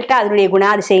 விவசாயிகள்கிட்ட அதனுடைய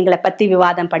குணாதிசயங்களை பற்றி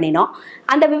விவாதம் பண்ணினோம்.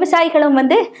 அந்த விவசாயிகளும்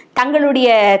வந்து தங்களுடைய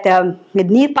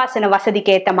நீர்ப்பாசன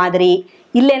வசதிக்கு ஏற்ற மாதிரி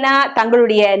இல்லைன்னா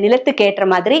தங்களுடைய நிலத்துக்கு ஏற்ற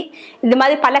மாதிரி இந்த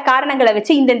மாதிரி பல காரணங்களை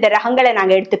வச்சு இந்த ரகங்களை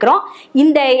நாங்கள் எடுத்துக்கிறோம்.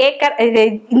 இந்த ஏக்கர்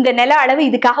இந்த நில அளவு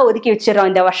இதுக்காக ஒதுக்கி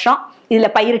வச்சிடறோம், இந்த வருஷம்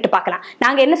இதில் பயிரிட்டு பார்க்கலாம்.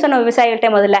 நாங்கள் என்ன சொன்னோம்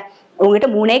விவசாயிகள்கிட்ட, முதல்ல உங்ககிட்ட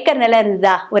 3 ஏக்கர் நிலம்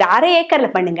இருந்ததா ஒரு அரை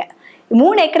ஏக்கரில் பண்ணுங்க.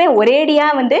 3 ஏக்கரை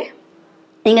ஒரேடியாக வந்து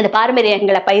நீங்க இந்த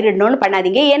பாரம்பரியங்களை பயிரிடணும்னு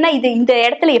பண்ணாதீங்க. ஏன்னா இது இந்த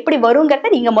இடத்துல எப்படி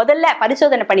வருங்கிறத நீங்க முதல்ல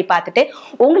பரிசோதனை பண்ணி பார்த்துட்டு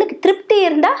உங்களுக்கு திருப்தி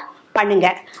இருந்தா பண்ணுங்க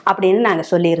அப்படின்னு நாங்க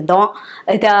சொல்லியிருந்தோம்.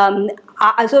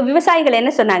 விவசாயிகள்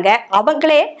என்ன சொன்னாங்க,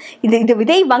 அவங்களே இது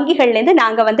விதை வங்கிகள்ல இருந்து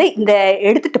நாங்க வந்து இந்த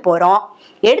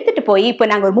எடுத்துட்டு போய் இப்போ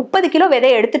நாங்க ஒரு 30 கிலோ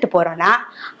விதை எடுத்துட்டு போறோம்னா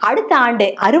அடுத்த ஆண்டு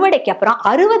அறுவடைக்கு அப்புறம்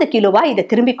 60 கிலோவா இதை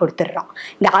திரும்பி கொடுத்துடுறோம்.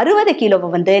 இந்த 60 கிலோவை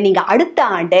வந்து நீங்க அடுத்த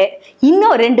ஆண்டு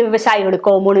இன்னும் 2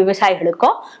 விவசாயிகளுக்கோ 3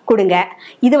 விவசாயிகளுக்கோ கொடுங்க.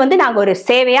 இது வந்து நாங்க ஒரு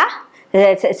சேவையா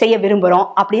செய்ய விரும்புறோம்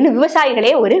அப்படின்னு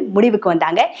விவசாயிகளே ஒரு முடிவுக்கு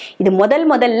வந்தாங்க. இது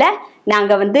முதல்ல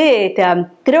நாங்க வந்து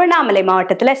திருவண்ணாமலை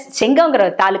மாவட்டத்துல செங்கங்கிற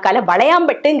தாலுக்கால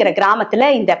வளையாம்பட்டுங்கிற கிராமத்துல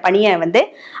இந்த பணியை வந்து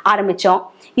ஆரம்பிச்சோம்.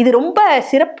 இது ரொம்ப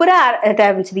சிறப்புற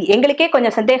எங்களுக்கே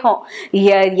கொஞ்சம் சந்தேகம்,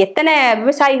 எத்தனை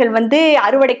விவசாயிகள் வந்து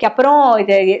அறுவடைக்கு அப்புறம்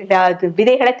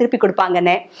விதைகளை திருப்பி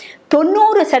கொடுப்பாங்கன்னு.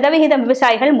 90%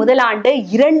 விவசாயிகள் முதல் ஆண்டு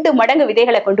 2 மடங்கு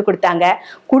விதைகளை கொண்டு கொடுத்தாங்க.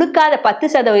 கொடுக்காத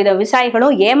 10%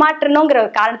 விவசாயிகளும் ஏமாற்றணுங்கிற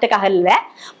ஒரு காரணத்துக்காக இல்லை,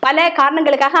 பல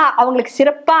காரணங்களுக்காக அவங்களுக்கு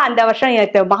சிறப்பா அந்த வருஷம்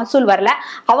மகசூல் வரல,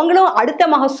 அவங்களும் திரும்பவும் அடுத்த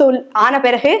மகசூல் ஆன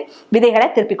பிறகு விதைகளை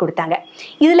திருப்பி கொடுத்தாங்க.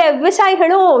 இதுல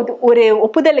விவசாயிகளும் ஒரு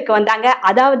ஒப்புதலுக்கு வந்தாங்க.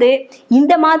 அதாவது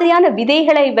இந்த மாதிரியான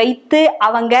விதைகளை வைத்து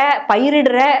அவங்க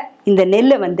பயிரிடுற இந்த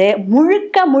நெல்லை வந்து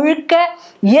முழுக்க முழுக்க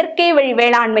இயற்கை வழி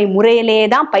வேளாண்மை முறையிலே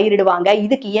தான் பயிரிடுவாங்க.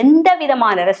 இதுக்கு எந்த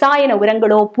விதமான ரசாயன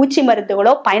உரங்களோ பூச்சி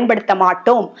மருந்துகளோ பயன்படுத்த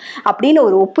மாட்டோம் அப்படின்னு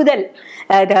ஒரு ஒப்புதல்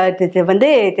வந்து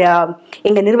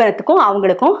எங்க நிறுவனத்துக்கும்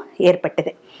அவங்களுக்கும்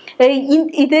ஏற்பட்டது.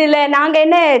 இதுல நாங்க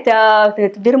என்ன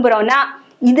விரும்புறோம்னா,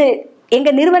 இது எங்க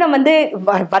நிறுவனம் வந்து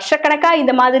வருஷக்கணக்கா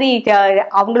இந்த மாதிரி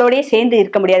அவங்களோடய சேர்ந்து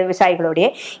இருக்க முடியாது. விவசாயிகளோடய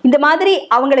இந்த மாதிரி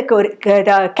அவங்களுக்கு ஒரு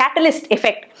கேட்டலிஸ்ட்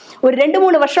எஃபெக்ட், ஒரு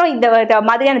 2-3 வருஷம் இந்த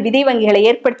மாதிரியான விதை வங்கிகளை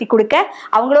ஏற்படுத்தி கொடுக்க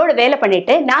அவங்களோட வேலை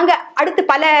பண்ணிட்டு நாங்க அடுத்து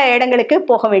பல இடங்களுக்கு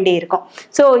போக வேண்டி இருக்கோம்.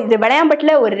 ஸோ இது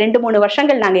விளையாம்பட்டில் ஒரு 2-3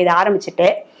 வருஷங்கள் நாங்க இதை ஆரம்பிச்சுட்டு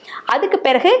அதுக்கு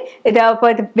பிறகு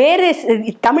வேறு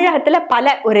தமிழகத்துல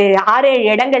பல ஒரு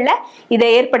 6-7 இடங்கள்ல இதை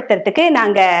ஏற்படுத்துறதுக்கு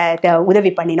நாங்க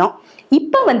உதவி பண்ணினோம்.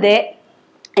 இப்ப வந்து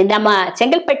நம்ம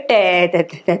செங்கல்பட்டு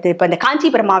இப்போ இந்த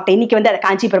காஞ்சிபுரம் மாவட்டம், இன்னைக்கு வந்து அதை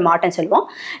காஞ்சிபுரம் மாவட்டம் சொல்லுவோம்.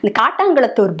 இந்த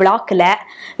காட்டாங்குளத்தூர் பிளாக்ல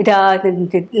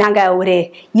நாங்கள் ஒரு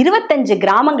 25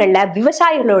 கிராமங்களில்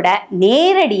விவசாயிகளோட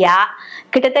நேரடியாக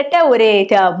கிட்டத்தட்ட ஒரு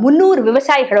 300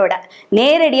 விவசாயிகளோட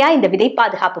நேரடியாக இந்த விதை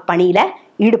பாதுகாப்பு பணியில்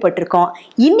ஈடுபட்டிருக்கோம்.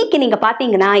 இன்னைக்கு நீங்க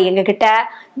பாத்தீங்கன்னா எங்ககிட்ட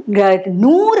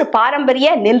 100 பாரம்பரிய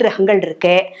நெல் ரகங்கள்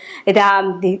இருக்கு.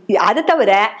 அதை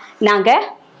தவிர நாங்க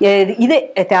இது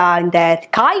இந்த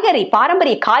காய்கறி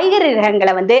பாரம்பரிய காய்கறி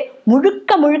ரகங்களை வந்து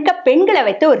முழுக்க முழுக்க பெண்களை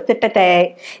வைத்து ஒரு திட்டத்தை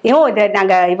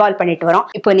நாங்க இவால்வ் பண்ணிட்டு வரோம்.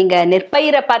 இப்போ நீங்க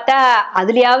நெற்பயிரை பார்த்தா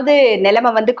அதுலயாவது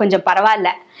நிலைமை வந்து கொஞ்சம்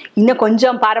பரவாயில்ல, இன்னும்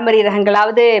கொஞ்சம் பாரம்பரிய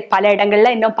ரகங்களாவது பல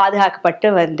இடங்கள்ல இன்னும்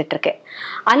பாதுகாக்கப்பட்டு வந்துட்டு இருக்கு.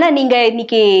 ஆனா நீங்க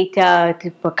இன்னைக்கு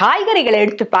காய்கறிகளை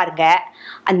எடுத்து பாருங்க,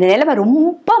 அந்த நிலைமை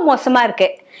ரொம்ப மோசமா இருக்கு.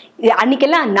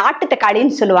 அன்னைக்கெல்லாம் நாட்டு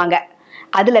தக்காளின்னு சொல்லுவாங்க,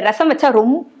 அதுல ரசம் வச்சா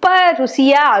ரொம்ப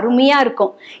ருசியா அருமையா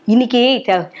இருக்கும். இன்னைக்கு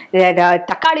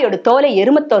தக்காளியோட தோலை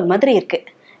எருமத்தோல் மாதிரி இருக்கு.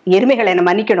 எருமைகளை என்ன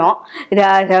மன்னிக்கணும்,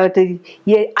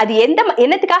 அது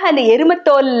என்னத்துக்காக அந்த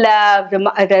எருமத்தோல்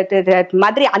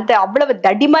மாதிரி அந்த அவ்வளவு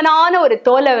தடிமனான ஒரு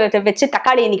தோலை வச்சு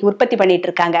தக்காளி இன்னைக்கு உற்பத்தி பண்ணிட்டு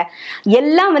இருக்காங்க.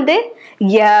 எல்லாம் வந்து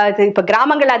இப்ப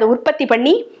கிராமங்கள் அதை உற்பத்தி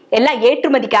பண்ணி எல்லாம்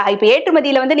ஏற்றுமதிக்காக. இப்ப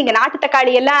ஏற்றுமதியில வந்து நீங்க நாட்டு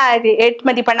தக்காளி எல்லாம்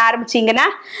ஏற்றுமதி பண்ண ஆரம்பிச்சீங்கன்னா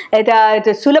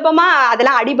சுலபமா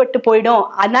அதெல்லாம் அடிபட்டு போயிடும்.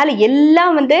 அதனால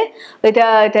எல்லாம் வந்து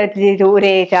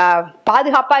ஒரு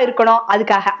பாதுகாப்பா இருக்கணும்.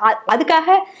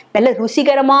 அதுக்காக நல்ல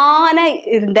ருசிகரமான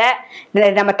இருந்த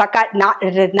நம்ம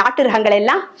நாட்டு ரகங்கள்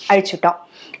எல்லாம் அழிச்சுட்டோம்.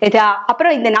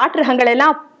 அப்புறம் இந்த நாட்டு ரகங்கள்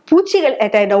எல்லாம் பூச்சிகள்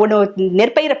ஒன்று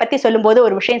நெற்பயிரை பத்தி சொல்லும் போது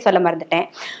ஒரு விஷயம் சொல்ல மறந்துட்டேன்.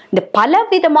 இந்த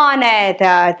பலவிதமான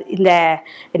இந்த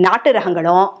நாட்டு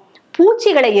ரகங்களும்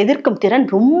பூச்சிகளை எதிர்க்கும் திறன்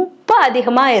ரொம்ப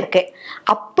அதிகமா இருக்கு.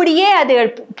 அப்படியே அது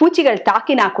பூச்சிகள்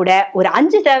தாக்கினா கூட ஒரு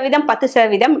 5%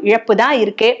 10% இழப்பு தான்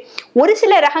இருக்கு. ஒரு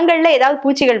சில ரகங்கள்ல ஏதாவது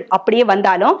பூச்சிகள் அப்படியே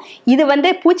வந்தாலும் இது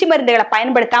வந்து பூச்சி மருந்துகளை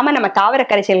பயன்படுத்தாம நம்ம தாவர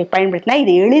கரைசல்கள் பயன்படுத்தினா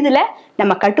இது எளிதில்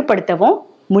நம்ம கட்டுப்படுத்தவும்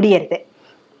முடியறது.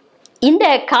 இந்த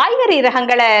காய்கறி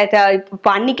ரகங்களை இப்போ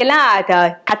அன்னைக்கெல்லாம்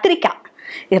கத்திரிக்காய்,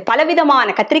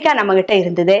 பலவிதமான கத்திரிக்காய் நம்ம கிட்ட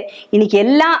இருந்தது. இன்னைக்கு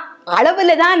எல்லாம்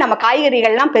அளவுல தான் நம்ம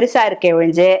காய்கறிகள்லாம் பெருசா இருக்கே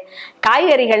ஒழிஞ்சு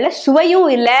காய்கறிகள்ல சுவையும்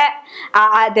இல்லை,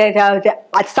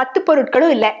 சத்து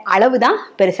பொருட்களும் இல்லை, அளவுதான்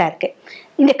பெருசா இருக்கு.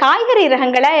 இந்த காய்கறி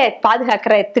ரகங்களை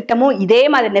பாதுகாக்கிற திட்டமும் இதே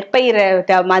மாதிரி நெற்பயிர்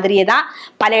மாதிரியே தான்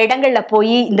பல இடங்கள்ல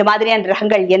போய் இந்த மாதிரியான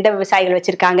ரகங்கள் எந்த விவசாயிகள்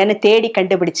வச்சிருக்காங்கன்னு தேடி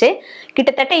கண்டுபிடிச்சு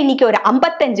கிட்டத்தட்ட இன்னைக்கு ஒரு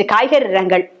 55 காய்கறி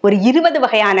ரகங்கள், ஒரு 20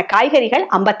 வகையான காய்கறிகள்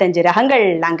 55 ரகங்கள்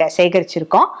நாங்க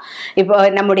சேகரிச்சிருக்கோம். இப்போ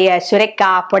நம்முடைய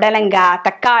சுரைக்காய், புடலங்காய்,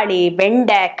 தக்காளி,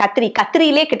 வெண்டை,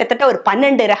 கத்திரியிலே கிட்டத்தட்ட ஒரு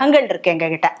 12 ரகங்கள் இருக்கு எங்க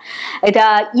கிட்ட.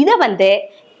 இதை வந்து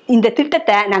இந்த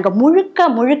திட்டத்தை நாங்க முழுக்க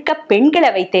முழுக்க பெண்களை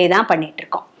வைத்தே தான் பண்ணிட்டு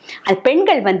இருக்கோம். அது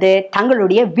பெண்கள் வந்து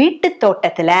தங்களுடைய வீட்டு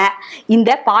தோட்டத்துல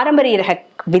இந்த பாரம்பரிய ரக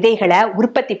விதைகளை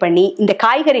உற்பத்தி பண்ணி இந்த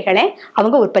காய்கறிகளை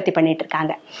அவங்க உற்பத்தி பண்ணிட்டு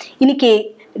இருக்காங்க. இன்னைக்கு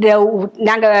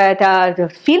நாங்க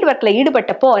ஃபீல்ட் ஒர்க்ல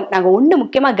ஈடுபட்டப்போ நாங்க ஒண்ணு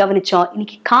முக்கியமா கவனிச்சோம்.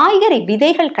 இன்னைக்கு காய்கறி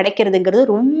விதைகள் கிடைக்கிறதுங்கிறது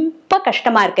ரொம்ப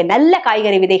கஷ்டமா இருக்கு. நல்ல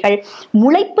காய்கறி விதைகள்,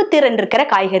 முளைப்பு திறன் இருக்கிற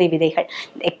காய்கறி விதைகள்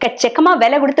எக்கச்சக்கமா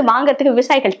விலை கொடுத்து வாங்கறதுக்கு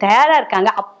விவசாயிகள் தயாரா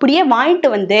இருக்காங்க. அப்படியே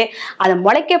வாங்கிட்டு வந்து அதை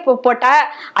முளைக்க போட்டா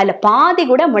அதுல பாதி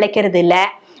கூட முளைக்கிறது இல்லை.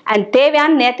 அண்ட்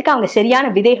தேவையான நேரத்துக்கு அவங்க சரியான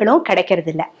விதைகளும்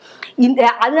கிடைக்கிறது இல்லை.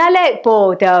 அதனால இப்போ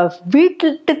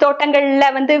வீட்டு தோட்டங்கள்ல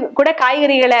வந்து கூட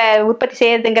காய்கறிகளை உற்பத்தி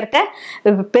செய்யறதுங்கிறத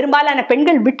பெரும்பாலான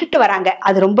பெண்கள் விட்டுட்டு வராங்க.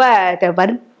 அது ரொம்ப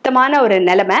வருத்தமான ஒரு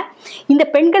நிலைமை. இந்த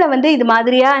பெண்களை வந்து இது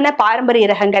மாதிரியான பாரம்பரிய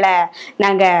ரகங்களை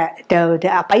நாங்க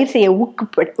பயிர் செய்ய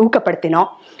ஊக்கப்படுத்தினோம்.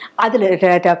 அதுல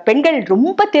பெண்கள்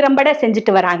ரொம்ப திறம்பட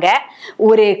செஞ்சுட்டு வராங்க.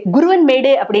 ஒரு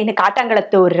குருவன்மேடு அப்படின்னு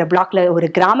காட்டாங்குளத்து ஒரு பிளாக்ல ஒரு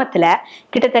கிராமத்துல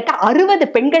கிட்டத்தட்ட 60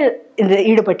 பெண்கள்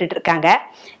ஈடுபட்டு இருக்காங்க.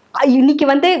 இன்னைக்கு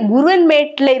வந்து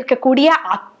குருவன்மேட்ல இருக்கக்கூடிய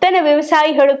அத்தனை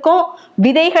விவசாயிகளுக்கும்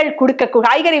விதைகள்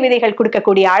காய்கறி விதைகள்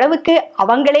கொடுக்கக்கூடிய அளவுக்கு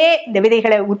அவங்களே இந்த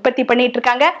விதைகளை உற்பத்தி பண்ணிட்டு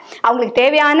இருக்காங்க. அவங்களுக்கு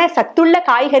தேவையான சத்துள்ள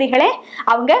காய்கறிகளை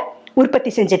அவங்க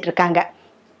உற்பத்தி செஞ்சிட்டு இருக்காங்க.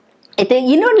 இது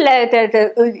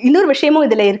இன்னொரு விஷயமும்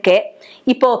இதுல இருக்கு.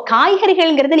 இப்போ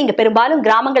காய்கறிகள்ங்கிறது நீங்க பெரும்பாலும்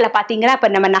கிராமங்கள்ல பாத்தீங்கன்னா, இப்ப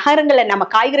நம்ம நகரங்கள்ல நம்ம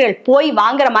காய்கறிகள் போய்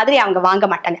வாங்குற மாதிரி அவங்க வாங்க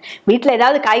மாட்டாங்க. வீட்டுல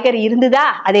ஏதாவது காய்கறி இருந்துதா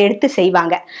அதை எடுத்து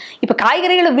செய்வாங்க. இப்ப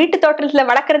காய்கறிகளை வீட்டு தோட்டத்துல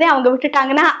வளர்க்கறதே அவங்க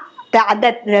விட்டுட்டாங்கன்னா அந்த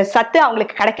சத்து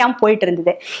அவங்களுக்கு கிடைக்காம போயிட்டு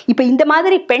இருந்தது. இப்ப இந்த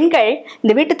மாதிரி பெண்கள்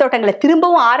இந்த வீட்டு தோட்டங்களை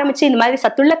திரும்பவும் ஆரம்பிச்சு இந்த மாதிரி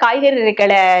சத்துள்ள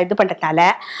காய்கறிகளை இது பண்றதுனால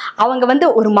அவங்க வந்து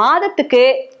ஒரு மாதத்துக்கு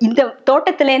இந்த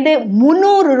தோட்டத்துல இருந்து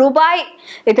 300 ரூபாய்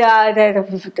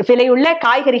விலையுள்ள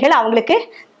காய்கறிகள் அவங்களுக்கு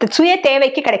சுய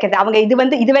தேவைக்கு கிடைக்கிறது. அவங்க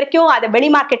இது வரைக்கும் அதை வெளி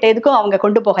மார்க்கெட் எதுக்கும் அவங்க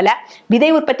கொண்டு போகல. விதை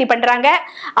உற்பத்தி பண்றாங்க.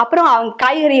 அப்புறம் அவங்க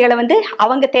காய்கறிகளை வந்து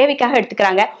அவங்க தேவைக்காக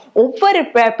எடுத்துக்கிறாங்க. ஒவ்வொரு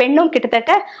பெண்ணும்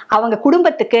கிட்டத்தட்ட அவங்க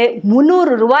குடும்பத்துக்கு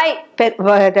 300 ரூபாய்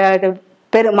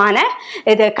பெருமான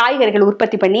காய்கறிகள்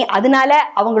உற்பத்தி பண்ணி அதனால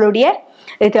அவங்களுடைய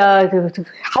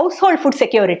ஹவுஸ் ஹோல்ட் ஃபுட்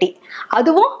செக்யூரிட்டி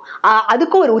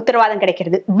அதுக்கும் ஒரு உத்தரவாதம்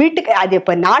கிடைக்கிறது. வீட்டுக்கு அது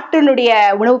இப்ப நாட்டினுடைய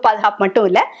உணவு பாதுகாப்பு மட்டும்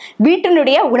இல்ல,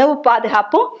 வீட்டினுடைய உணவு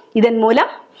பாதுகாப்பும் இதன்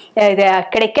மூலம்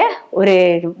கிடைக்க ஒரு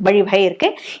வழிவகை இருக்கு.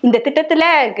 இந்த திட்டத்துல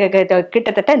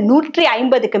கிட்டத்தட்ட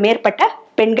 150க்கு மேற்பட்ட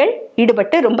பெண்கள்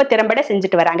ஈடுபட்டு ரொம்ப திறம்பட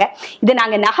செஞ்சுட்டு வராங்க. இது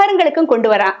நாங்க நகரங்களுக்கும்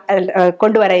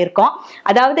கொண்டு வர இருக்கோம்.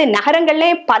 அதாவது நகரங்கள்ல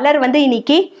பலர் வந்து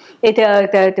இன்னைக்கு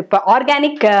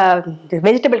ஆர்கானிக்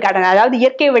வெஜிடபிள் கார்டன், அதாவது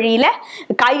இயற்கை வழியில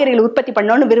காய்கறிகள் உற்பத்தி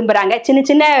பண்ணணும்னு விரும்புறாங்க. சின்ன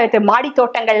சின்ன மாடி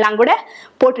தோட்டங்கள்லாம் கூட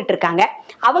போட்டுட்டு இருக்காங்க.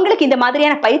 அவங்களுக்கு இந்த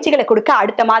மாதிரியான பயிற்சிகளை கொடுக்க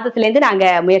அடுத்த மாதத்துல இருந்து நாங்க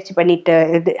முயற்சி பண்ணிட்டு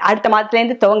அடுத்த மாதத்துல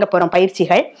இருந்து துவங்க போறோம்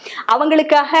பயிற்சிகள்.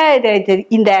 அவங்களுக்காக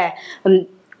இந்த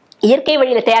இயற்கை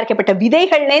வழியில தயாரிக்கப்பட்ட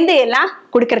விதைகள்ல இருந்து எல்லாம்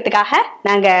கொடுக்கறதுக்காக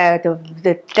நாங்க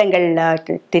திட்டங்கள்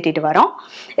தீட்டிட்டு வரோம்.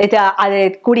 அது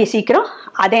கூடிய சீக்கிரம்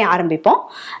அதையும் ஆரம்பிப்போம்.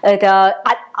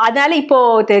 அதனால இப்போ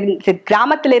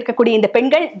கிராமத்துல இருக்கக்கூடிய இந்த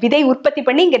பெண்கள் விதை உற்பத்தி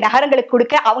பண்ணி இங்க நகரங்களுக்கு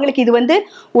கொடுக்க அவங்களுக்கு இது வந்து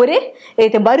ஒரு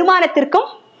வருமானத்திற்கும்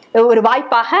ஒரு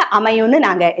வாய்ப்பாக அமையும்னு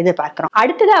நாங்க எதிர்பார்க்கிறோம்.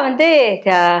 அடுத்ததா வந்து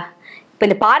இப்ப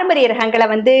இந்த பாரம்பரிய ரகங்களை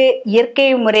வந்து இயற்கை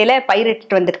முறையில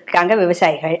பயிரிட்டு வந்திருக்காங்க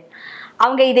விவசாயிகள்.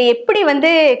 அவங்க இதை எப்படி வந்து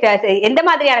எந்த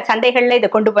மாதிரியான சந்தைகள்ல இதை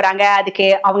கொண்டு போறாங்க, அதுக்கு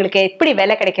அவங்களுக்கு எப்படி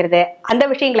விலை கிடைக்கிறது, அந்த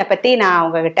விஷயங்களை பத்தி நான்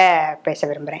உங்ககிட்ட பேச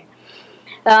விரும்புறேன்.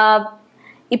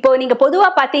 இப்போ நீங்க பொதுவா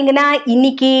பாத்தீங்கன்னா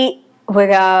இன்னைக்கு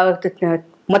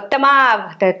மொத்தமா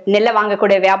நெல்லை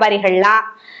வாங்கக்கூடிய வியாபாரிகள்லாம்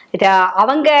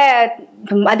அவங்க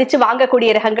மதிச்சு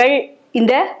வாங்கக்கூடிய ரகங்கள்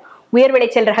இந்த உயர்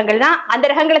விளைச்சல் ரகங்கள் தான். அந்த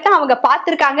ரகங்களை தான் அவங்க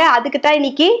பார்த்துருக்காங்க. அதுக்கு தான்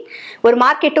இன்னைக்கு ஒரு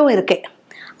மார்க்கெட்டும் இருக்கு.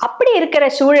 அப்படி இருக்கிற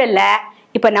சூழல்ல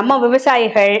இப்ப நம்ம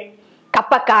விவசாயிகள்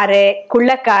கப்பக்காரு,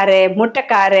 குள்ளக்காரு,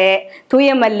 முட்டைக்காரு,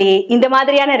 தூயமல்லி இந்த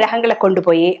மாதிரியான ரகங்களை கொண்டு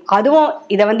போய் அதுவும்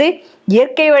இதை வந்து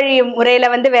இயற்கை வழி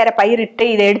முறையில வந்து வேற பயிரிட்டு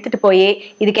இதை எடுத்துட்டு போய்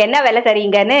இதுக்கு என்ன விலை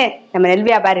தரீங்கன்னு நம்ம நெல்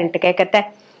வியாபாரிகள்கிட்ட கேட்கறத,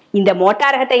 இந்த மோட்டா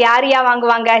ரகத்தை யாரையா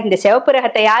வாங்குவாங்க, இந்த சிவப்பு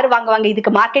ரகத்தை யாரு வாங்குவாங்க,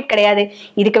 இதுக்கு மார்க்கெட் கிடையாது,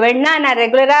 இதுக்கு வேணா நான்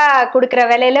ரெகுலரா கொடுக்குற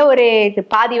விலையில ஒரு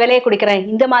பாதி விலையை கொடுக்குறேன்,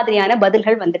 இந்த மாதிரியான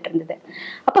பதில்கள் வந்துட்டு இருந்தது.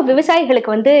 அப்ப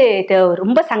விவசாயிகளுக்கு வந்து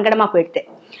ரொம்ப சங்கடமா போயிடுது.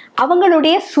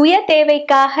 அவங்களுடைய சுய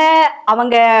தேவைக்காக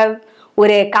அவங்க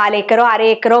ஒரு 1/4 ஏக்கரோ 1/2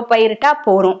 ஏக்கரோ பயிரிட்டா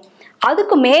போறோம்.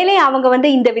 அதுக்கு மேலே அவங்க வந்து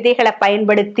இந்த விதைகளை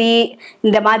பயன்படுத்தி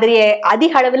இந்த மாதிரி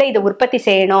அதிக அளவுல இதை உற்பத்தி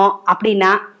செய்யணும்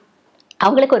அப்படின்னா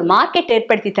அவங்களுக்கு ஒரு மார்க்கெட்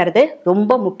ஏற்படுத்தி தரது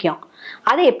ரொம்ப முக்கியம்.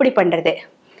 அதை எப்படி பண்றது?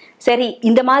 சரி,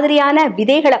 இந்த மாதிரியான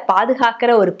விதைகளை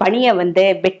பாதுகாக்கிற ஒரு பணியை வந்து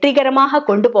வெற்றிகரமாக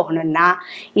கொண்டு போகணும்னா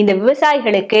இந்த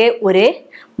விவசாயிகளுக்கு ஒரு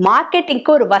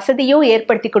மார்க்கெட்டிங்க்கு ஒரு வசதியும்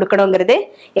ஏற்படுத்தி கொடுக்கணுங்கிறது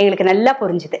எங்களுக்கு நல்லா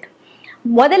புரிஞ்சுது.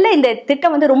 முதல்ல இந்த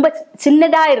திட்டம் வந்து ரொம்ப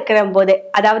சின்னதா இருக்கிற போது,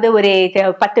 அதாவது ஒரு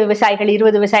 10 விவசாயிகள்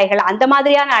 20 விவசாயிகள் அந்த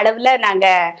மாதிரியான அளவுல நாங்க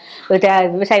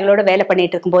விவசாயிகளோட வேலை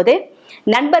பண்ணிட்டு இருக்கும்போது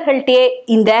நண்பர்கள்ட்டே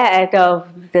இந்த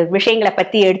விஷயங்களை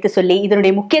பத்தி எடுத்து சொல்லி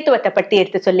இதனுடைய முக்கியத்துவத்தை பத்தி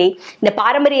எடுத்து சொல்லி இந்த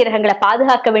பாரம்பரிய ரகங்களை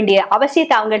பாதுகாக்க வேண்டிய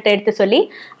அவசியத்தை அவங்கள்ட்ட எடுத்து சொல்லி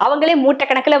அவங்களே மூட்டை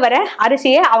கணக்குல வர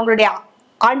அரிசியை அவங்களுடைய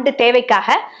ஆண்டு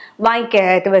தேவைக்காக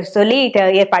வாங்கிக்க சொல்லி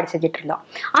ஏற்பாடு செஞ்சுட்டு இருந்தோம்.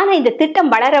 ஆனா இந்த திட்டம்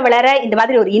வளர வளர இந்த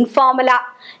மாதிரி ஒரு இன்ஃபார்மலா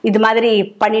இது மாதிரி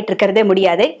பண்ணிட்டு இருக்கிறதே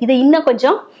முடியாது. இதை இன்னும்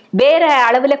கொஞ்சம் வேற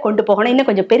அளவுல கொண்டு போகணும், இன்னும்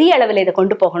கொஞ்சம் பெரிய அளவுல இதை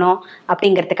கொண்டு போகணும்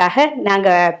அப்படிங்கிறதுக்காக நாங்க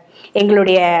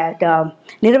எங்களுடைய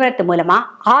நிறுவனத்து மூலமா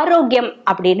ஆரோக்கியம்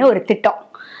அப்படின்னு ஒரு திட்டம்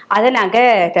அதை நாங்க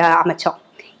அமைச்சோம்.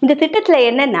 இந்த திட்டத்துல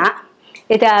என்னன்னா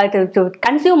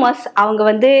கன்சியூமர்ஸ் அவங்க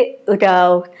வந்து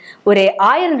ஒரு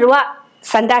 1000 ரூபாய்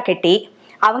சந்தா கட்டி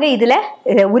அவங்க இதுல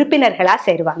உறுப்பினர்களா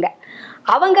சேருவாங்க.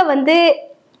 அவங்க வந்து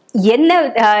என்ன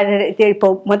இப்போ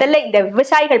முதல்ல இந்த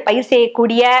விவசாயிகள் பயிர்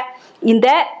செய்யக்கூடிய இந்த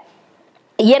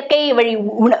இயற்கை வழி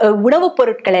உணவுப்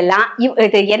பொருட்கள் எல்லாம்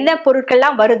என்ன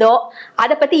பொருட்கள்லாம் வருதோ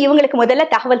அதை பத்தி இவங்களுக்கு முதல்ல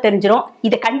தகவல் தெரிஞ்சிடும்.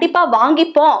 இதை கண்டிப்பா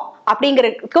வாங்கிப்போம்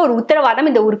அப்படிங்கிறதுக்கு ஒரு உத்தரவாதம்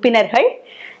இந்த உறுப்பினர்கள்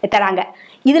தராங்க.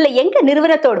 இதுல எங்க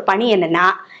நிறுவனத்தோட பணி என்னன்னா,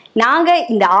 நாங்க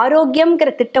இந்த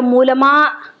ஆரோக்கியம்ங்கிற திட்டம் மூலமா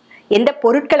எந்த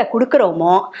பொருட்களை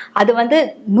கொடுக்கிறோமோ அது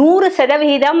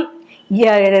 100%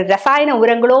 ரசாயன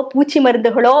உரங்களோ பூச்சி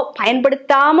மருந்துகளோ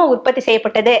பயன்படுத்தாம உற்பத்தி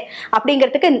செய்யப்பட்டது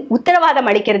அப்படிங்கிறதுக்கு உத்தரவாதம்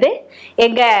அளிக்கிறது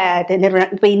எங்க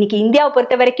நிறுவனம். இப்ப இன்னைக்கு இந்தியாவை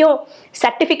பொறுத்த வரைக்கும்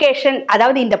சர்டிபிகேஷன்,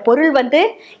 அதாவது இந்த பொருள்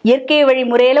இயற்கை வழி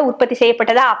முறையில உற்பத்தி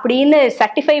செய்யப்பட்டதா அப்படின்னு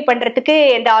சர்டிஃபை பண்றதுக்கு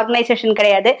எந்த ஆர்கனைசேஷன்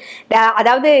கிடையாது.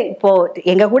 அதாவது இப்போ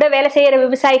எங்க கூட வேலை செய்யற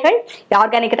விவசாயிகள்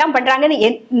ஆர்கானிக் தான் பண்றாங்கன்னு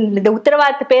இந்த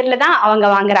உத்தரவாதத்து பேர்ல தான் அவங்க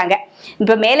வாங்குறாங்க.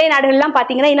 இப்ப மேலை நாடுகள்லாம்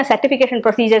பாத்தீங்கன்னா இன்னும் சர்டிபிகேஷன்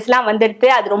ப்ரொசீஜர்ஸ்லாம் வந்துடுது.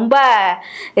 அது ரொம்ப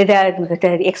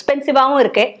எக்ஸ்பென்சிவாவும்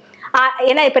இருக்கு.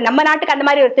 ஏன்னா இப்ப நம்ம நாட்டுக்கு அந்த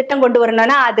மாதிரி ஒரு திட்டம் கொண்டு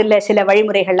வரணும்னா அதுல சில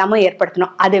வழிமுறைகள் எல்லாமும்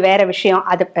ஏற்படுத்தணும். அது வேற விஷயம்.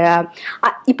 அது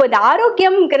இப்போ இந்த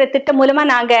ஆரோக்கியம்ங்கிற திட்டம் மூலமா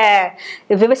நாங்க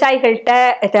விவசாயிகள்கிட்ட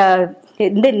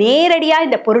நேரடியா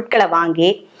இந்த பொருட்களை வாங்கி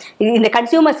இந்த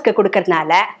கன்சியூமர்ஸ்க்கு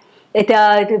கொடுக்கறதுனால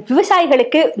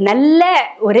விவசாயிகளுக்கு நல்ல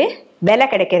ஒரு விலை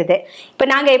கிடைக்கிறது. இப்ப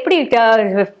நாங்க எப்படி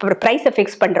பிரைஸை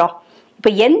ஃபிக்ஸ் பண்றோம்? இப்ப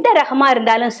எந்த ரகமா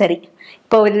இருந்தாலும் சரி,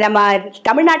 இப்போ நம்ம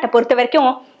தமிழ்நாட்டை பொறுத்த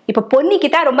வரைக்கும் இப்ப பொன்னிக்கு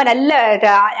தான் ரொம்ப நல்ல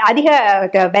அதிக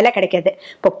விலை கிடைக்கிறது.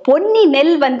 இப்போ பொன்னி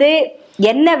நெல்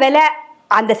என்ன விலை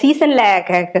அந்த சீசன்ல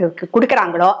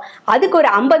கொடுக்குறாங்களோ அதுக்கு ஒரு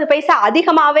 50 பைசா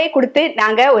அதிகமாவே கொடுத்து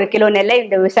நாங்க ஒரு கிலோ நெல்லை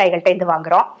இந்த விவசாயிகள்கிட்ட இருந்து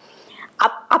வாங்குறோம்.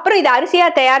 அப்புறம் இதை அரிசியா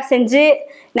தயார் செஞ்சு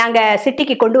நாங்க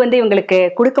சிட்டிக்கு கொண்டு இவங்களுக்கு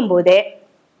கொடுக்கும்போது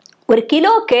ஒரு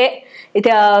கிலோக்கு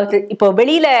இப்போ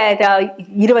வெளியில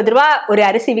 20 ரூபா ஒரு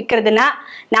அரிசி விற்கிறதுனா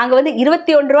நாங்க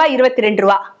 21 ரூபா 22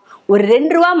 ரூபா, ஒரு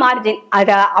 2 ரூபா மார்ஜின்,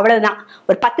 அது அவ்வளவுதான்.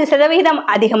 ஒரு 10%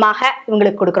 அதிகமாக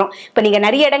இவங்களுக்கு கொடுக்குறோம். இப்ப நீங்க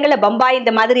நிறைய இடங்கள்ல பம்பாய்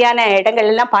இந்த மாதிரியான இடங்கள்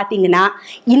எல்லாம் பாத்தீங்கன்னா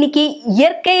இன்னைக்கு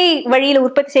இயற்கை வழியில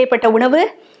உற்பத்தி செய்யப்பட்ட உணவு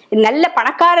நல்ல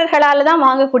பணக்காரர்களால தான்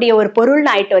வாங்கக்கூடிய ஒரு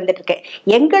பொருள்னு ஆயிட்டு வந்துட்டு இருக்கு.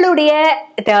 எங்களுடைய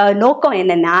நோக்கம்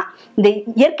என்னன்னா, இந்த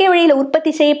இயற்கை வழியில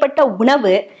உற்பத்தி செய்யப்பட்ட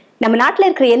உணவு நம்ம நாட்டுல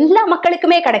இருக்கிற எல்லா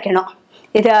மக்களுக்குமே கிடைக்கணும்.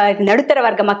 இது நடுத்தர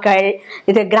வர்க்க மக்கள்,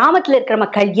 இது கிராமத்துல இருக்கிற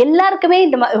மக்கள் எல்லாருக்குமே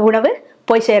இந்த உணவு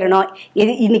போய் சேரணும்.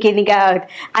 இன்னைக்கு நீங்க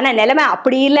ஆனா நிலைமை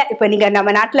அப்படி இல்லை. இப்ப நீங்க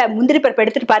நம்ம நாட்டுல முந்திரி பருப்பு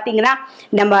எடுத்துட்டு பாத்தீங்கன்னா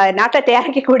நம்ம நாட்டுல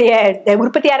தயாரிக்கக்கூடிய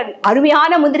உற்பத்தியாளர்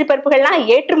அருமையான முந்திரி பருப்புகள்லாம்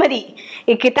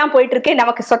ஏற்றுமதிக்குத்தான் போயிட்டு இருக்கு.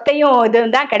 நமக்கு சொத்தையும்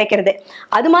இதுதான் கிடைக்கிறது.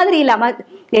 அது மாதிரி இல்லாம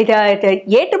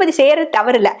ஏற்றுமதி செய்யறது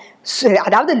தவறு இல்லை.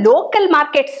 அதாவது லோக்கல்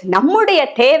மார்க்கெட்ஸ் நம்முடைய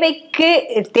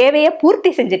தேவையை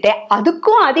பூர்த்தி செஞ்சுட்டு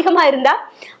அதுக்கும் அதிகமா இருந்தா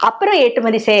அப்புறம்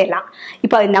ஏற்றுமதி செய்யலாம்.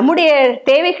 இப்ப நம்முடைய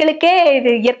தேவைகளுக்கே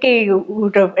இது இயற்கை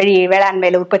வழி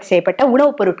வேளாண்மையில உற்பத்தி செய்யப்பட்ட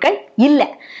உணவுப் பொருட்கள் இல்லை.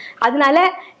 அதனால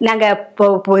நாங்க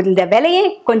இந்த விலையை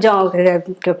கொஞ்சம்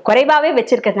குறைவாவே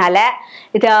வச்சிருக்கிறதுனால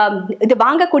இது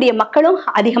வாங்கக்கூடிய மக்களும்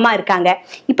அதிகமா இருக்காங்க.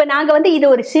 இப்ப நாங்க இது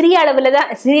ஒரு சிறிய அளவுல தான்,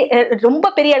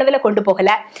 ரொம்ப பெரிய அளவுல கொண்டு போகல.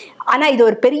 ஆனா இது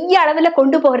ஒரு பெரிய அளவுல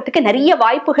கொண்டு போகிறதுக்கு நிறைய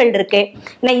வாய்ப்புகள் இருக்கு.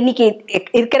 ஏன்னா இன்னைக்கு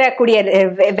இருக்கக்கூடிய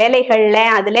வேலைகள்ல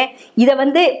அதுல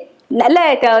இதை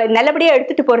நல்லபடியா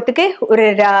எடுத்துட்டு போறதுக்கு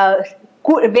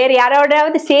ஒரு வேற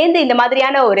யாரோடாவது சேர்ந்து இந்த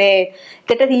மாதிரியான ஒரு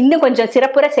திட்டத்தை இன்னும் கொஞ்சம்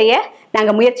சிறப்புற செய்ய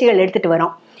நாங்க முயற்சிகள் எடுத்துட்டு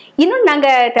வரோம். இன்னும் நாங்க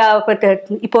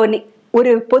இப்போ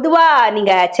ஒரு பொதுவா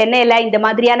நீங்க சென்னையில இந்த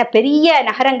மாதிரியான பெரிய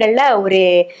நகரங்கள்ல ஒரு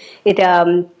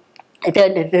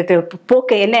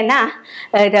போக்கு என்னன்னா,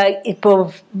 இப்போ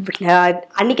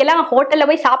அன்னைக்கெல்லாம் ஹோட்டல்ல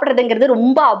போய் சாப்பிட்றதுங்கிறது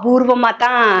ரொம்ப அபூர்வமா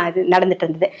தான் நடந்துட்டு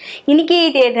இருந்தது. இன்னைக்கு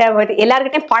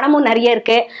எல்லாருக்கிட்டையும் பணமும் நிறைய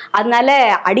இருக்கு. அதனால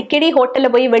அடிக்கடி ஹோட்டல்ல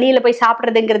போய் வெளியில போய்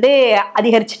சாப்பிட்றதுங்கிறது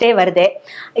அதிகரிச்சுட்டே வருது.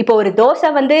 இப்போ ஒரு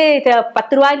தோசை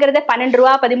 10 ரூபாய்ங்கிறத 12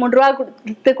 ரூபா 13 ரூபா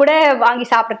கொடுத்து கூட வாங்கி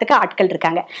சாப்பிட்றதுக்கு ஆட்கள்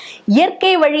இருக்காங்க.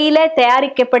 இயற்கை வழியில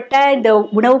தயாரிக்கப்பட்ட இந்த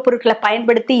உணவுப் பொருட்களை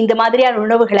பயன்படுத்தி இந்த மாதிரியான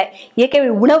உணவுகளை இயற்கை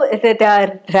உணவு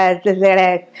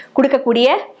கொடுக்கக்கூடிய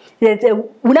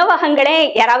உணவகங்களே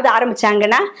யாராவது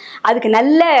ஆரம்பிச்சாங்கன்னா அதுக்கு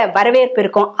நல்ல வரவேற்பு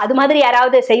இருக்கும். அது மாதிரி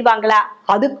யாராவது செய்வாங்களா,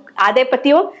 அதை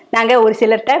பத்தியும் நாங்க ஒரு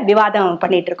சிலர்கிட்ட விவாதம்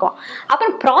பண்ணிட்டு இருக்கோம்.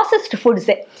 அப்புறம் ப்ராசஸ்டு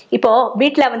ஃபுட்ஸ், இப்போ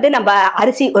வீட்டுல நம்ம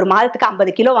அரிசி ஒரு மாதத்துக்கு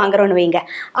 50 கிலோ வாங்குறோம்னு வைங்க.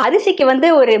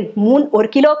 அரிசிக்கு ஒரு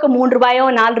கிலோக்கு 3 ரூபாயோ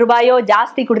 4 ரூபாயோ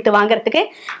ஜாஸ்தி கொடுத்து வாங்குறதுக்கு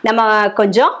நம்ம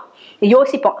கொஞ்சம்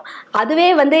யோசிப்போம். அதுவே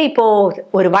இப்போ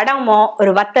ஒரு வடமோ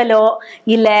ஒரு வத்தலோ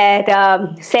இல்ல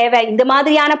சேவை இந்த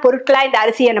மாதிரியான பொருட்களா இந்த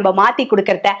அரிசியை நம்ம மாத்தி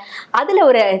கொடுக்கறத அதுல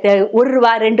ஒரு 1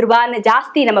 ரூபா 2 ரூபான்னு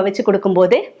ஜாஸ்தி நம்ம வச்சு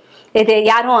கொடுக்கும்போது இது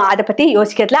யாரும் அதை பத்தி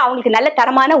யோசிக்கிறதுல, அவங்களுக்கு நல்ல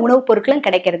தரமான உணவுப் பொருட்களும்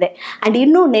கிடைக்கிறது. அண்ட்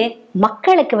இன்னொன்னு,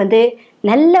 மக்களுக்கு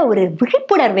நல்ல ஒரு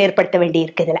விழிப்புணர்வு ஏற்படுத்த வேண்டி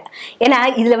இருக்கு இதுல. ஏன்னா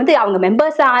இதுல அவங்க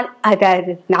மெம்பர்ஸ்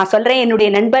நான் சொல்றேன் என்னுடைய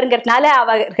நண்பருங்கிறதுனால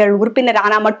அவர்கள் உறுப்பினர்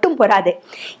ஆனா மட்டும் போராது.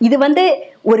 இது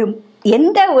ஒரு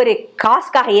எந்த ஒரு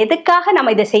காசுக்காக, எதுக்காக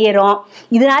நம்ம இதை செய்யறோம்,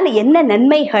 இதனால என்ன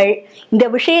நன்மைகள், இந்த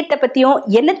விஷயத்தை பத்தியும்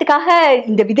என்னத்துக்காக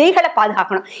இந்த விதைகளை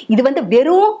பாதுகாக்கணும். இது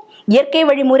வெறும் இயற்கை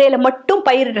வழிமுறையில மட்டும்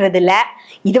பயிரிடுறது இல்ல,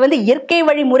 இது இயற்கை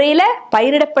வழிமுறையில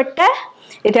பயிரிடப்பட்ட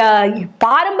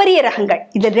பாரம்பரிய ரகங்கள்.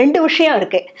 இது 2 விஷயம்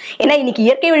இருக்கு. ஏன்னா இன்னைக்கு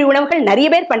இயற்கை வழி உணவுகள் நிறைய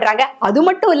பேர் பண்றாங்க, அது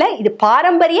மட்டும் இல்ல இது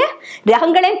பாரம்பரிய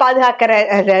ரகங்களையும்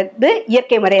பாதுகாக்கிறது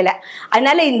இயற்கை முறையில.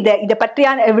 அதனால இதை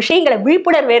பற்றியான விஷயங்களை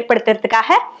விழிப்புணர்வு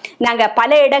ஏற்படுத்துறதுக்காக நாங்க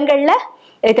பல இடங்கள்ல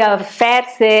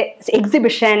ஃபேர்ஸ்,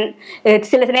 எக்ஸிபிஷன்,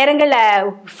 சில நேரங்கள்ல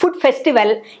ஃபுட்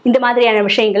ஃபெஸ்டிவல், இந்த மாதிரியான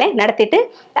விஷயங்களை நடத்திட்டு,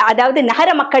 அதாவது நகர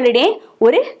மக்களிடையே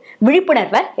ஒரு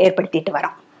விழிப்புணர்வை ஏற்படுத்திட்டு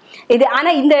வரோம். ஆனா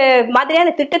இந்த மாதிரியான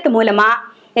திட்டத்து மூலமா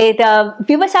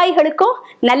விவசாயிகளுக்கும்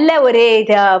நல்ல ஒரு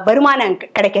வருமானம்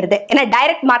கிடைக்கிறது. ஏன்னா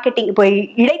டைரக்ட் மார்க்கெட்டிங், இப்போ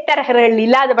இடைத்தரகர்கள்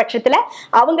இல்லாத பட்சத்துல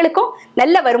அவங்களுக்கும்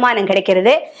நல்ல வருமானம்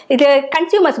கிடைக்கிறது. இது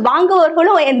கன்சியூமர்ஸ்,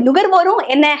 வாங்குவோர்களும் நுகர்வோரும்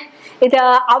என்ன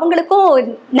அவங்களுக்கும்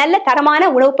நல்ல தரமான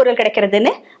உணவுப் பொருள்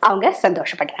கிடைக்கிறதுன்னு அவங்க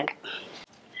சந்தோஷப்படுறாங்க.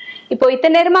 இப்போ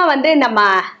இத்தனை நேரமா நம்ம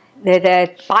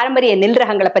பாரம்பரிய நெல்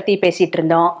ரகங்களை பத்தி பேசிட்டு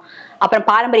இருந்தோம், அப்புறம்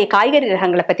பாரம்பரிய காய்கறி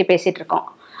ரகங்களை பத்தி பேசிட்டு இருக்கோம்.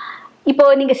 இப்போ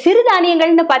நீங்க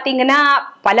சிறுதானியங்கள்னு பாத்தீங்கன்னா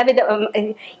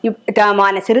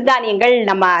பலவிதமான சிறுதானியங்கள்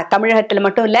நம்ம தமிழகத்துல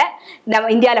மட்டும் இல்ல, நம்ம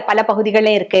இந்தியாவில பல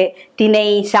பகுதிகளிலும் இருக்கு. திணை,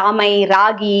 சாமை,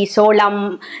 ராகி, சோளம்,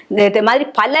 இது மாதிரி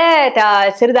பல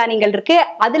சிறுதானியங்கள் இருக்கு.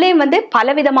 அதுலயும்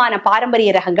பலவிதமான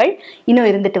பாரம்பரிய ரகங்கள் இன்னும்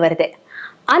இருந்துட்டு வருது.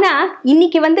 ஆனா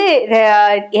இன்னைக்கு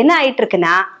என்ன ஆயிட்டு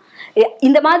இருக்குன்னா,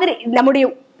 இந்த மாதிரி நம்முடைய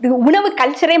உணவு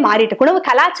கல்ச்சரே மாறிட்டு, உணவு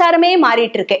கலாச்சாரமே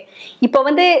மாறிட்டு இருக்கு. இப்போ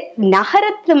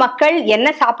நகரத்து மக்கள் என்ன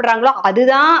சாப்பிடுறாங்களோ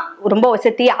அதுதான் ரொம்ப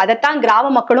வசதி, அதைத்தான்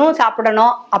கிராம மக்களும்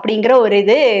சாப்பிடணும் அப்படிங்கிற ஒரு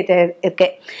இது இருக்கு.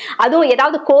 அதுவும்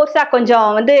ஏதாவது கோர்ஸா கொஞ்சம்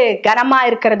கனமா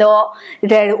இருக்கிறதோ,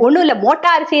 இது ஒண்ணும் இல்ல,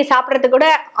 மோட்டா அரிசியை சாப்பிட்றதுக்கு கூட,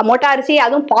 மோட்டா அரிசி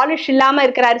அதுவும் பாலிஷ் இல்லாம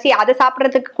இருக்கிற அரிசி, அதை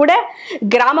சாப்பிட்றதுக்கு கூட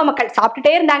கிராம மக்கள்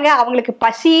சாப்பிட்டுட்டே இருந்தாங்க. அவங்களுக்கு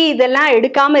பசி இதெல்லாம்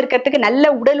எடுக்காம இருக்கிறதுக்கு நல்ல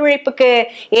உடல் உழைப்புக்கு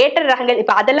ஏற்ற ரகங்கள்,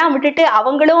 இப்ப அதெல்லாம் விட்டுட்டு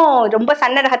அவங்களும் ரொம்ப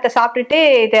சன்ன சாப்பிட்டுட்டு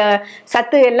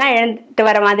சத்து எல்லாம் இழந்துட்டு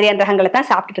வர மாதிரியான ரகங்களை தான்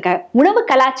சாப்பிட்டு இருக்காங்க. உணவு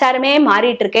கலாச்சாரமே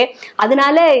மாறிட்டு இருக்கு.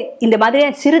 அதனால இந்த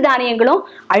மாதிரியான சிறுதானியங்களும்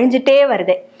அழிஞ்சிட்டே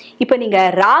வருது. இப்ப நீங்க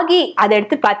ராகி அதை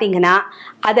எடுத்து பாத்தீங்கன்னா,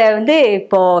 அதை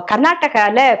இப்போ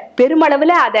கர்நாடகால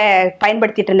பெருமளவுல அதை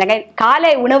பயன்படுத்திட்டு இருந்தாங்க.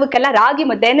 காலை உணவுக்கெல்லாம் ராகி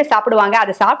முத்தைன்னு சாப்பிடுவாங்க.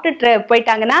 அதை சாப்பிட்டுட்டு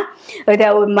போயிட்டாங்கன்னா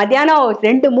மத்தியானம்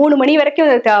 2-3 மணி வரைக்கும்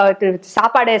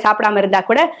சாப்பாடு சாப்பிடாம இருந்தா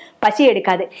கூட பசி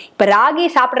எடுக்காது. இப்ப ராகி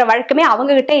சாப்பிடுற வழக்கமே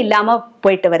அவங்க கிட்ட இல்லாம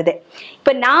போயிட்டு வருது.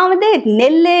 இப்ப நான்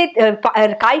நெல்லு,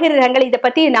 காய்கறி ரகங்கள் இதை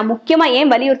பத்தி நான் முக்கியமா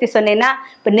ஏன் வலியுறுத்தி சொன்னேன்னா,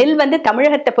 இப்ப நெல்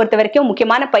தமிழகத்தை பொறுத்த வரைக்கும்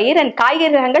முக்கியமான பயிர். அண்ட்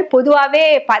காய்கறி ரகங்கள் பொதுவாகவே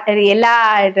எல்லா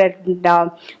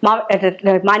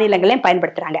மாநிலங்களையும்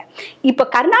பயன்படுத்துறாங்க. இப்ப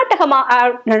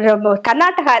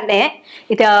கர்நாடகால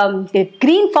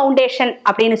கிரீன் ஃபவுண்டேஷன்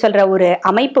அப்படின்னு சொல்ற ஒரு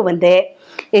அமைப்பு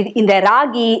இந்த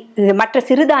ராகி, மற்ற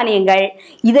சிறுதானியங்கள்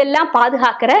இதெல்லாம்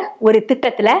பாதுகாக்கிற ஒரு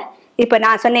திட்டத்துல, இப்ப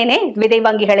நான் சொன்னேனே விதை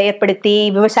வங்கிகளை ஏற்படுத்தி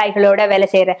விவசாயிகளோட வேலை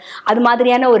செய்யற அது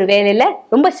மாதிரியான ஒரு வேலையில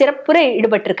ரொம்ப சிறப்புற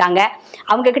ஈடுபட்டு இருக்காங்க.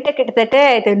 அவங்க கிட்ட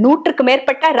கிட்டத்தட்ட 100க்கு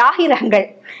மேற்பட்ட ராகி ரகங்கள்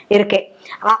இருக்கு.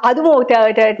 அதுவும்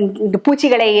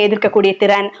பூச்சிகளை எதிர்க்கக்கூடிய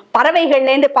திறன்,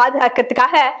 பறவைகள்ல இருந்து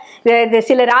பாதுகாக்கிறதுக்காக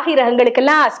சில ராகி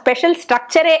ரகங்களுக்கெல்லாம் ஸ்பெஷல்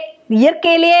ஸ்ட்ரக்சரே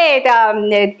இயற்கையிலேயே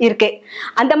இருக்கு.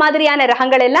 அந்த மாதிரியான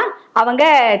ரகங்கள் எல்லாம் அவங்க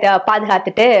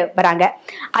பாதுகாத்துட்டு வராங்க.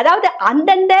 அதாவது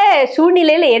அந்தந்த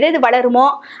சூழ்நிலையில எது வளருமோ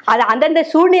அதை அந்தந்த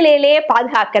சூழ்நிலையிலேயே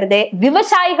பாதுகாக்கிறது,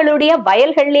 விவசாயிகளுடைய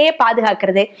வயல்கள்லயே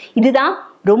பாதுகாக்கிறது, இதுதான்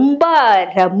ரொம்ப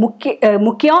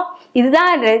முக்கியம்.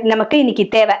 இதுதான் நமக்கு இன்னைக்கு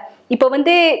தேவை. இப்ப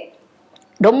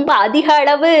ரொம்ப அதிக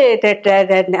அளவு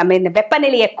நம்ம இந்த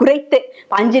வெப்பநிலையை குறைத்து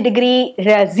 5 டிகிரி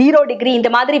 0 டிகிரி இந்த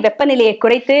மாதிரி வெப்பநிலையை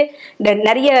குறைத்து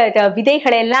நிறைய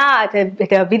விதைகளை எல்லாம்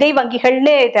விதை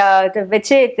வங்கிகள்னு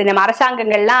வச்சு நம்ம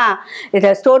அரசாங்கங்கள்லாம்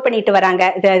இதை ஸ்டோர் பண்ணிட்டு வராங்க.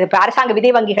 அரசாங்க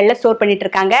விதை வங்கிகள்ல ஸ்டோர் பண்ணிட்டு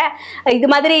இருக்காங்க. இது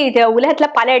மாதிரி உலகத்துல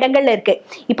பல இடங்கள்ல இருக்கு.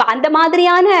 இப்ப அந்த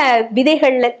மாதிரியான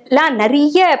விதைகள்ல எல்லாம்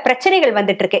நிறைய பிரச்சனைகள்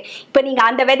வந்துட்டு இருக்கு. இப்ப நீங்க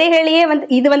அந்த விதைகளையே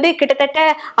இது கிட்டத்தட்ட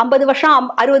 50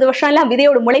 வருஷம் 60 வருஷம் எல்லாம்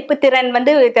விதையோட முளைப்பு திறன்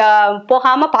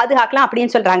போகாம பாதுகாக்கலாம்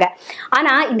அப்படின்னு சொல்றாங்க.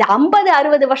 ஆனா இந்த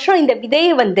 50-60 வருஷம் இந்த விதை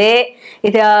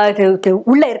இது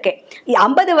உள்ள இருக்கு.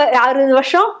 50-60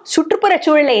 வருஷம் சுற்றுப்புற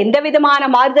சூழல எந்த விதமான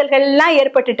மாறுதல்கள் எல்லாம்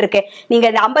ஏற்பட்டு இருக்கு. நீங்க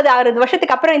 50-60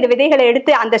 வருஷத்துக்கு அப்புறம் இந்த விதைகளை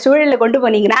எடுத்து அந்த சூழல கொண்டு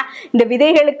போனீங்கன்னா இந்த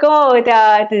விதைகளுக்கும்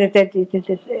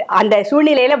அந்த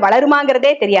சூழ்நிலையில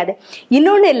வளருமாங்கிறதே தெரியாது.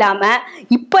 இன்னொன்னு இல்லாம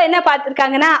இப்ப என்ன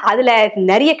பார்த்திருக்காங்கன்னா, அதுல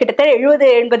நிறைய கிட்டத்தட்ட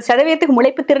 70-80%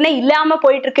 முளைப்பு திறனே இல்லாம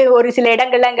போயிட்டு இருக்கு ஒரு சில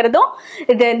இடங்கள்லங்கிறதும்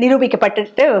இது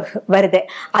நிரூபிக்கப்பட்டு வருது.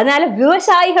 அதனால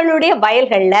விவசாயிகளுடைய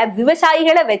வயல்கள்ல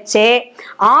விவசாயிகளை வச்சே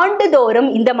ஆண்டுதோறும்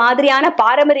இந்த மாதிரியான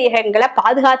பாரம்பரியங்களை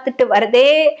பாதுகாத்துட்டு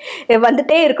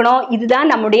வந்துட்டே இருக்கணும்.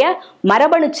 இதுதான் நம்முடைய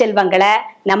மரபணு செல்வங்களை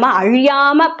நம்ம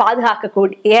அழியாம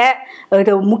பாதுகாக்கக்கூடிய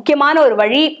ஒரு முக்கியமான ஒரு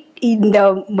வழி. இந்த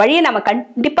வழியை நம்ம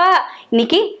கண்டிப்பா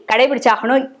இன்னைக்கு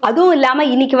கடைபிடிச்சாகணும். அதுவும் இல்லாம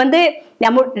இன்னைக்கு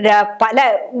நம்ம பல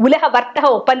உலக வர்த்தக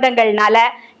ஒப்பந்தங்கள்னால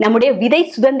நம்முடைய விதை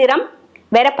சுதந்திரம்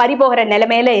வேற பறிபோகிற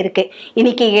நிலைமையில இருக்கு.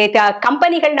 இன்னைக்கு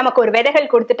கம்பெனிகள் நமக்கு ஒரு விதைகள்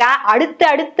கொடுத்துட்டா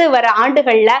அடுத்து வர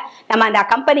ஆண்டுகள்ல நம்ம அந்த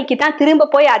கம்பெனிக்கு தான் திரும்ப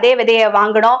போய் அதே விதையை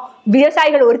வாங்கணும்.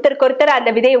 விவசாயிகள் ஒருத்தருக்கு ஒருத்தர் அந்த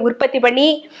விதையை உற்பத்தி பண்ணி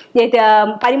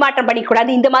பரிமாற்றம் பண்ணிக்கூடாது.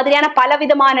 இந்த மாதிரியான பல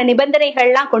விதமான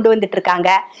நிபந்தனைகள்லாம் கொண்டு வந்துட்டு இருக்காங்க.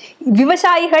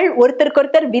 விவசாயிகள் ஒருத்தருக்கு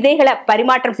ஒருத்தர் விதைகளை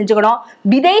பரிமாற்றம் செஞ்சுக்கணும்.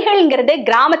 விதைகள்ங்கிறது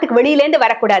கிராமத்துக்கு வெளியிலேருந்து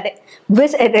வரக்கூடாது.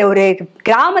 ஒரு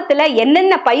கிராமத்துல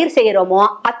என்னென்ன பயிர் செய்யறோமோ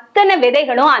அத்தனை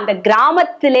விதைகளும் அந்த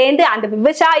கிராமத்திலேருந்து அந்த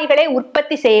விவசாயிகளே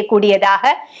உற்பத்தி செய்யக்கூடியதாக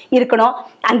இருக்கணும்.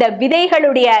 அந்த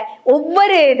விதைகளுடைய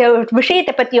ஒவ்வொரு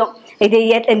விஷயத்தை பத்தியும்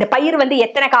இந்த பயிர்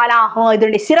எத்தனை காலம் ஆகும்,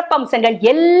 இதனுடைய சிறப்பம்சங்கள்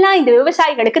எல்லாம் இந்த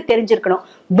விவசாயிகளுக்கு தெரிஞ்சிருக்கணும்.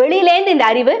 வெளியிலேருந்து இந்த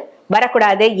அறிவு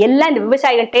வரக்கூடாது. எல்லாம் இந்த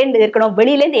விவசாயிகள்கிட்ட இருக்கணும்.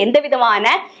 வெளியிலேருந்து எந்த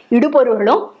விதமான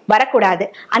இடுபொருள்களும் வரக்கூடாது.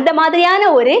 அந்த மாதிரியான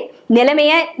ஒரு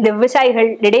நிலைமையை இந்த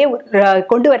விவசாயிகளிடையே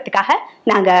கொண்டு வரதுக்காக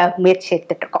நாங்க முயற்சி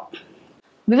எடுத்துட்டு இருக்கோம்.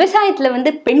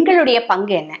 விவசாயத்துல பெண்களுடைய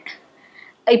பங்கு என்ன?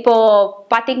 இப்போ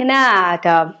பாத்தீங்கன்னா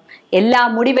எல்லா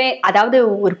முடிவே, அதாவது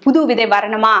ஒரு புது விதை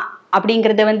வரணுமா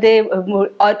அப்படிங்கறது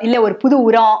இல்ல ஒரு புது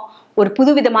உரம், ஒரு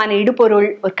புது விதமான இடுபொருள்,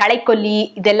 ஒரு களைக்கொல்லி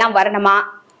இதெல்லாம் வரணுமா,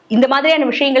 இந்த மாதிரியான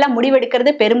விஷயங்கள்லாம்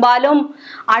முடிவெடுக்கிறது பெரும்பாலும்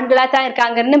ஆண்களா தான்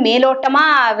இருக்காங்கன்னு மேலோட்டமா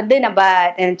நம்ம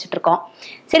நினைச்சிட்டு இருக்கோம்.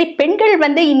 சரி, பெண்கள்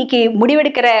இன்னைக்கு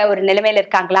முடிவெடுக்கிற ஒரு நிலைமையில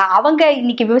இருக்காங்களா? அவங்க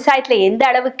இன்னைக்கு விவசாயத்துல எந்த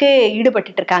அளவுக்கு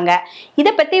ஈடுபட்டு இருக்காங்க?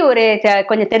 இதை பத்தி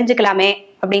கொஞ்சம் தெரிஞ்சுக்கலாமே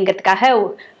அப்படிங்கிறதுக்காக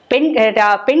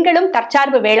பெண்களும்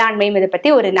தற்சார்பு வேளாண்மையும் இதை பத்தி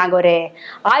நாங்க ஒரு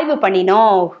ஆய்வு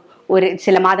பண்ணினோம். ஒரு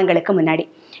சில மாதங்களுக்கு முன்னாடி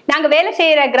நாங்க வேலை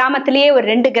செய்யற கிராமத்திலேயே ஒரு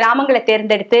 2 கிராமங்களை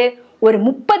தேர்ந்தெடுத்து ஒரு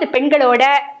 30 பெண்களோட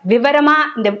விவரமா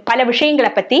இந்த பல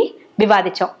விஷயங்களை பத்தி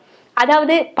விவாதிச்சோம்.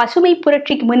 அதாவது பசுமை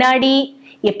புரட்சிக்கு முன்னாடி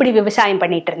எப்படி விவசாயம்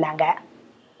பண்ணிட்டு இருந்தாங்க,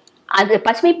 அது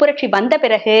பசுமை புரட்சி வந்த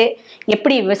பிறகு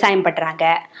எப்படி விவசாயம் பண்றாங்க,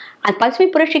 அது பசுமை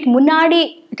புரட்சிக்கு முன்னாடி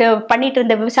பண்ணிட்டு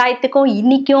இருந்த விவசாயத்துக்கும்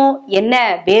இன்னைக்கும் என்ன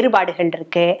வேறுபாடுகள்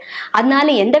இருக்கு, அதனால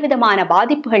எந்த விதமான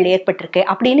பாதிப்புகள் ஏற்பட்டிருக்கு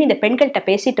அப்படின்னு இந்த பெண்கள்கிட்ட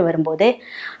பேசிட்டு வரும்போது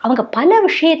அவங்க பல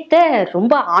விஷயத்த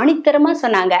ரொம்ப ஆணித்தரமா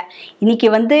சொன்னாங்க. இன்னைக்கு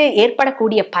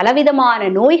ஏற்படக்கூடிய பலவிதமான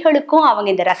நோய்களுக்கும் அவங்க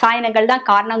இந்த ரசாயனங்கள் தான்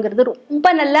காரணங்கிறது ரொம்ப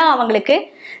நல்லா அவங்களுக்கு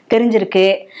தெரிஞ்சிருக்கு.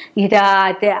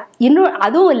 இன்னும்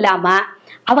அதுவும் இல்லாம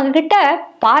அவங்க கிட்ட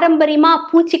பாரம்பரியமா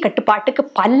பூச்சி கட்டுப்பாட்டுக்கு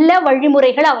பல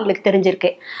வழிமுறைகள் அவங்களுக்கு தெரிஞ்சிருக்கு.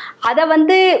 அதை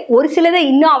ஒரு சிலதை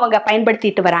இன்னும் அவங்க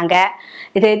பயன்படுத்திட்டு வராங்க.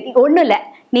 இது ஒண்ணும் இல்லை,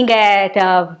 நீங்க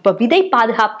இப்போ விதை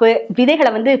பாதுகாப்பு,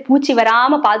 விதைகளை பூச்சி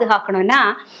வராம பாதுகாக்கணும்னா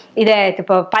இதை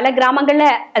இப்போ பல கிராமங்கள்ல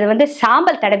அது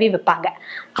சாம்பல் தடவி வைப்பாங்க.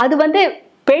 அது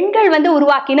பெண்கள்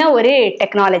உருவாக்கின ஒரு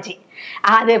டெக்னாலஜி.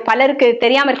 அது பலருக்கு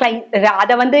தெரியாம இருக்கலாம்.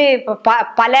 அதை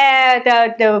பல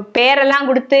பேரெல்லாம்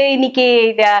கொடுத்து இன்னைக்கு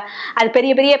அது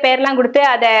பெரிய பெரிய பேரெல்லாம் கொடுத்து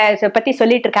அதை பத்தி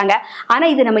சொல்லிட்டு இருக்காங்க. ஆனா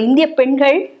இது நம்ம இந்திய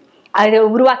பெண்கள் அது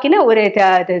உருவாக்கின ஒரு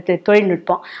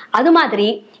தொழில்நுட்பம். அது மாதிரி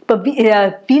இப்ப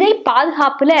விதை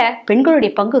பாதுகாப்புல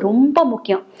பெண்களுடைய பங்கு ரொம்ப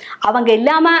முக்கியம். அவங்க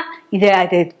இல்லாம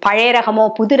அது பழைய ரகமோ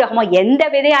புது ரகமோ எந்த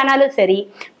விதையானாலும் சரி,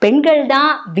 பெண்கள்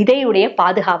தான் விதையுடைய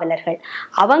பாதுகாவலர்கள்.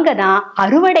 அவங்க தான்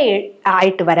அறுவடை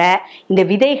ஆயிட்டு வர இந்த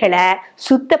விதைகளை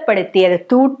சுத்தப்படுத்தி, அதை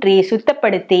தூற்றி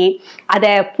சுத்தப்படுத்தி,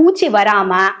 அதை பூச்சி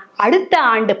வராம அடுத்த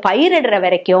ஆண்டு பயிரிடுற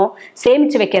வரைக்கும்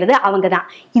சேமிச்சு வைக்கிறது அவங்க தான்.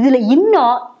 இதுல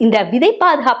இன்னும் இந்த விதை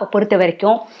பாதுகாப்பை பொறுத்த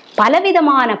வரைக்கும்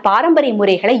பலவிதமான பாரம்பரிய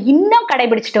முறைகளை இன்னும்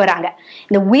கடைபிடிச்சிட்டு வராங்க.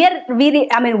 இந்த உயர்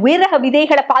ரக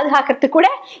விதைகளை பாதுகாக்கிறதுக்கு கூட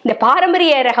இந்த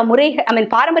பாரம்பரிய ரக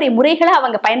பாரம்பரிய முறைகளை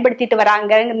அவங்க பயன்படுத்திட்டு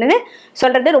வராங்கன்னு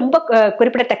சொல்றது ரொம்ப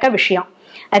குறிப்பிடத்தக்க விஷயம்.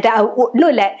 அது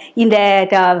ஒன்றும் இல்லை, இந்த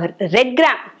ரெட்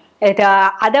கிராம்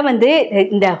அதை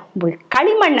இந்த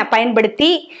களிமண்ணை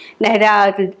பயன்படுத்தி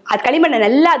அது களிமண்ணை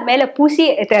நல்லா அது மேல பூசி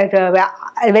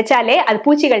வச்சாலே அது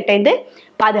பூச்சிகள்கிட்ட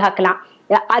பாதுகாக்கலாம்.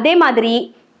 அதே மாதிரி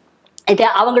இது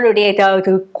அவங்களுடைய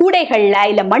கூடைகள்ல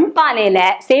இல்ல மண்பானையில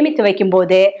சேமித்து வைக்கும்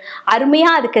போது அருமையா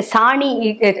அதுக்கு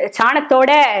சாணத்தோட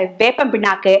வேப்பம்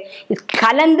பிண்ணாக்கு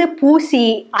கலந்து பூசி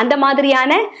அந்த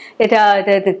மாதிரியான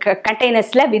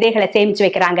கண்டெய்னர்ஸ்ல விதைகளை சேமிச்சு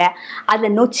வைக்கிறாங்க.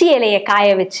 அதுல நொச்சி இலையை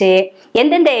காய வச்சு,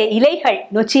 எந்தெந்த இலைகள்,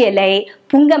 நொச்சி இலை,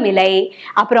 புங்கம் இலை,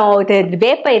 அப்புறம்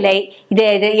வேப்ப இலை,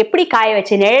 இதை எப்படி காய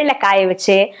வச்சு நிழல்ல காய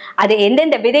வச்சு அது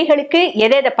எந்தெந்த விதைகளுக்கு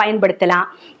எதை எதை பயன்படுத்தலாம்.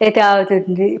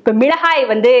 இப்போ மிளகாய்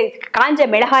வந்து காஞ்ச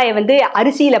மிளகாயை வந்து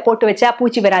அரிசியில போட்டு வச்சா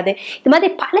பூச்சி வராது. இது மாதிரி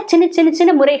பல சின்ன சின்ன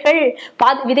சின்ன முறைகள்,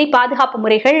 விதை பாதுகாப்பு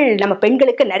முறைகள் நம்ம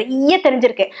பெண்களுக்கு நிறைய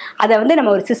தெரிஞ்சிருக்கு. அதை வந்து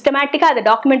நம்ம ஒரு சிஸ்டமேட்டிக்கா அதை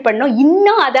டாக்குமெண்ட் பண்ணோம்.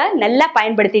 இன்னும் அதை நல்லா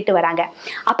பயன்படுத்திட்டு வராங்க.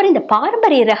 அப்புறம் இந்த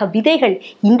பாரம்பரிய ரக விதைகள்,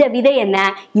 இந்த விதை என்ன,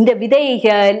 இந்த விதை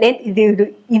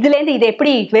இதுல இருந்து இதை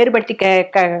எப்படி வேறுபடுத்தி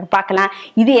பார்க்கலாம்,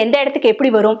 இது எந்த இடத்துக்கு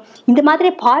எப்படி வரும், இந்த மாதிரி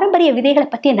பாரம்பரிய விதைகளை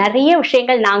பத்தி நிறைய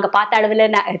விஷயங்கள் நாங்க பார்த்த அளவுல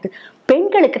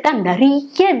பெண்களுக்கு தான்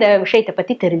நிறைய இந்த விஷயத்தை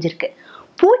பத்தி தெரிஞ்சிருக்கு.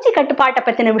 பூச்சி கட்டுப்பாட்டை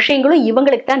பத்தின விஷயங்களும்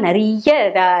இவங்களுக்கு தான் நிறைய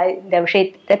இந்த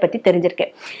விஷயத்தை பத்தி தெரிஞ்சிருக்கு.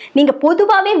 நீங்க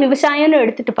பொதுவாவே விவசாயம்னு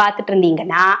எடுத்துட்டு பார்த்துட்டு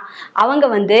இருந்தீங்கன்னா அவங்க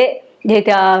வந்து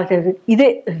இது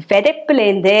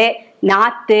விதைப்புலேருந்து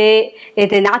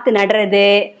நாத்து நடுறது,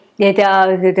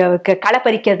 களை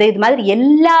பறிக்கிறது, இது மாதிரி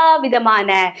எல்லா விதமான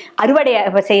அறுவடை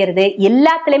செய்யறது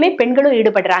எல்லாத்துலயுமே பெண்களும்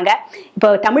ஈடுபடுறாங்க. இப்போ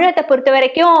தமிழகத்தை பொறுத்த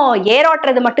வரைக்கும்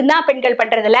ஏரோட்டுறது மட்டும்தான் பெண்கள்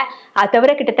பண்றதில்ல, அது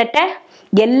தவிர கிட்டத்தட்ட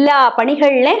எல்லா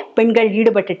பணிகள்ல பெண்கள்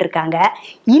ஈடுபட்டு இருக்காங்க.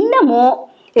 இன்னமும்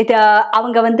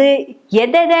அவங்க வந்து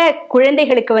எதை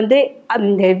குழந்தைகளுக்கு வந்து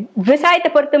அந்த விவசாயத்தை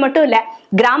பொறுத்து மட்டும் இல்ல,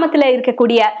 கிராமத்துல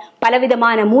இருக்கக்கூடிய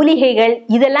பலவிதமான மூலிகைகள்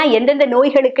இதெல்லாம் எந்தெந்த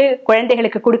நோய்களுக்கு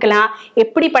குழந்தைகளுக்கு கொடுக்கலாம்,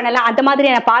 எப்படி பண்ணலாம், அந்த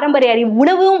மாதிரியான பாரம்பரிய அறிவு,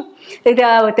 உணவும்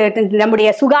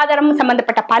நம்முடைய சுகாதாரம்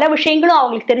சம்பந்தப்பட்ட பல விஷயங்களும்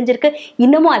அவங்களுக்கு தெரிஞ்சிருக்கு.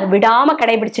 இன்னமும் அதை விடாம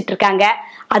கடைபிடிச்சிட்டு இருக்காங்க.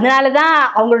 அதனாலதான்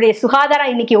அவங்களுடைய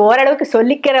சுகாதாரம் இன்னைக்கு ஓரளவுக்கு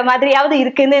சொல்லிக்கிற மாதிரியாவது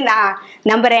இருக்குன்னு நான்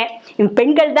நம்புறேன்.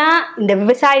 பெண்கள் தான் இந்த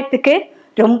விவசாயத்துக்கு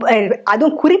ரொம்ப,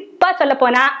 அதுவும் குறிப்பா சொல்ல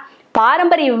போனா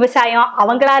பாரம்பரிய விவசாயம்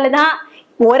அவங்களாலதான்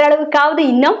ஓரளவுக்காவது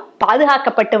இன்னும்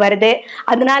பாதுகாக்கப்பட்டு வருது.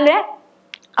 அதனால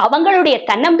அவங்களுடைய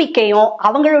தன்னம்பிக்கையும்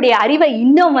அவங்களுடைய அறிவை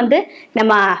இன்னும் வந்து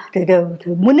நம்ம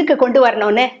முன்னுக்கு கொண்டு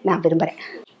வரணும்னு நான் விரும்புறேன்.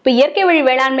 இப்ப இயற்கை வழி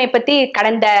வேளாண்மை பத்தி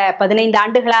கடந்த 15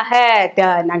 ஆண்டுகளாக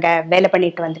நாங்க வேலை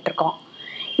பண்ணிட்டு வந்துட்டு இருக்கோம்.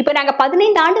 இப்ப நாங்க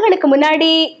 15 ஆண்டுகளுக்கு முன்னாடி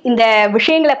இந்த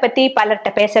விஷயங்களை பத்தி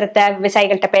பலர்கிட்ட பேசுறத,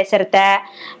 விவசாயிகள்கிட்ட பேசுறத,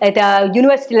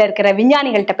 யூனிவர்சிட்டியில இருக்கிற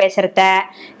விஞ்ஞானிகள்கிட்ட பேசுறத,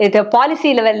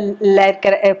 பாலிசி லெவல்ல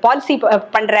இருக்கிற பாலிசி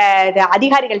பண்ற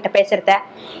அதிகாரிகள்கிட்ட பேசுறத,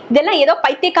 இதெல்லாம் ஏதோ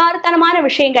பைத்தியக்காரத்தனமான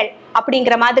விஷயங்கள்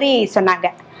அப்படிங்கிற மாதிரி சொன்னாங்க.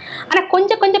 ஆனா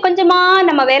கொஞ்சமா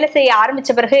நம்ம வேலை செய்ய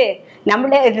ஆரம்பிச்ச பிறகு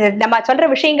நம்ம சொல்ற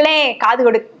விஷயங்களே காது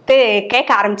கொடுத்து கேட்க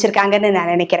ஆரம்பிச்சிருக்காங்கன்னு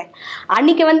நான் நினைக்கிறேன்.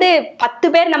 அன்னைக்கு வந்து 10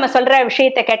 பேர் நம்ம சொல்ற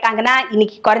விஷயத்த கேட்டாங்கன்னா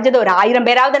இன்னைக்கு குறைஞ்சது ஒரு 1000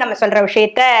 பேராவது நம்ம சொல்ற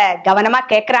விஷயத்த கவனமா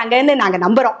கேட்கறாங்கன்னு நாங்க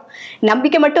நம்புறோம்.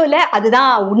 நம்பிக்கை மட்டும் இல்ல,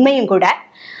 அதுதான் உண்மையும் கூட.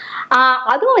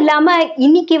 அதுவும் இல்லாம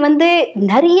இன்னைக்கு வந்து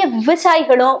நிறைய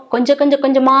விவசாயிகளும்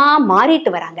கொஞ்சமா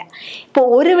மாறிட்டு வராங்க. இப்போ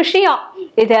ஒரு விஷயம்,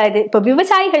 இப்போ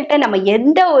விவசாயிகள்கிட்ட நம்ம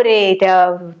எந்த ஒரு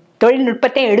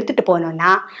தொழில்நுட்பத்தையும் எடுத்துட்டு போனோம்னா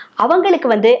அவங்களுக்கு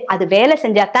வந்து அது வேலை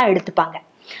செஞ்சா தான் எடுத்துப்பாங்க.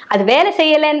 அது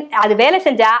வேலை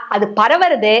செஞ்சா அது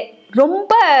பரவுறது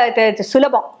ரொம்ப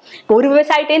சுலபம். ஒரு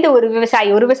விவசாயிட்டேருந்து ஒரு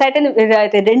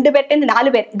விவசாயிட்டேருந்து 2 பேர்ட்டேருந்து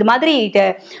 4 பேர், இது மாதிரி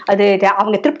அது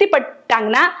அவங்க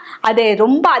திருப்திப்பட்டாங்கன்னா அது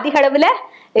ரொம்ப அதிக அளவுல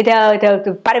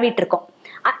பரவிட்டு இருக்கும்.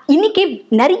 இன்னைக்கு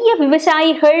நிறைய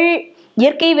விவசாயிகள்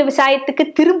இயற்கை விவசாயத்துக்கு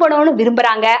திரும்பணும்னு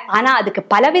விரும்புறாங்க. ஆனா அதுக்கு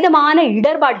பலவிதமான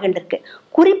இடர்பாடுகள் இருக்கு.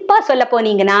 குறிப்பா சொல்ல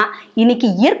போனீங்கன்னா இன்னைக்கு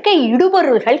இயற்கை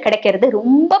இடுபொருள்கள் கிடைக்கிறது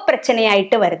ரொம்ப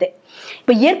பிரச்சனையாயிட்டு வருது.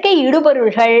 இப்ப இயற்கை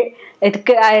இடுபொருள்கள்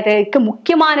இதுக்கு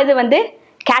முக்கியமானது வந்து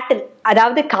கேட்டில்,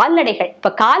 அதாவது கால்நடைகள். இப்ப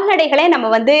கால்நடைகளே நம்ம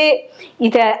வந்து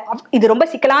இது ரொம்ப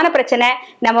சிக்கலான பிரச்சனை.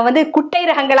 நம்ம வந்து குட்டை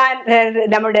ரகங்களா,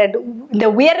 நம்மளோட இந்த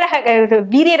உயர் ரக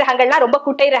வீரிய ரகங்கள்லாம் ரொம்ப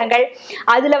குட்டை ரகங்கள்,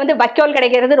 அதுல வந்து வைக்கோல்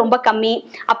கிடைக்கிறது ரொம்ப கம்மி.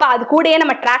 அப்ப அது கூடயே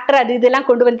நம்ம டிராக்டர் அது இதெல்லாம்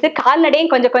கொண்டு வந்து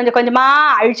கால்நடையும் கொஞ்சமா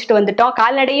அழிச்சிட்டு வந்துட்டோம்.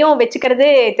 கால்நடையும் வச்சுக்கிறது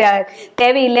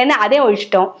தேவையில்லைன்னு அதையும்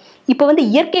அழிச்சிட்டோம். இப்ப வந்து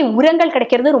இயற்கை உரங்கள்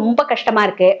கிடைக்கிறது ரொம்ப கஷ்டமா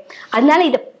இருக்கு. அதனால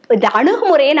இந்த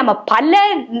அணுகுமுறையை நம்ம பல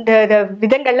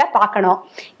விதங்கள்ல பார்க்கணும்.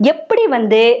 எப்படி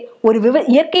வந்து ஒரு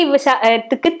இயற்கை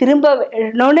விவசாயத்துக்கு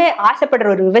திரும்பணும்னு ஆசைப்படுற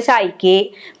ஒரு விவசாயிக்கு,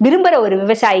 விரும்புற ஒரு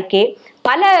விவசாயிக்கு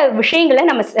பல விஷயங்களை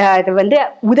நம்ம வந்து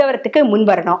உதவுறதுக்கு முன்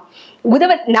வரணும்.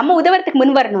 நம்ம உதவுறதுக்கு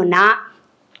முன் வரணும்னா,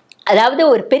 அதாவது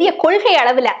ஒரு பெரிய கொள்கை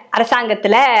அளவுல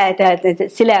அரசாங்கத்துல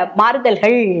சில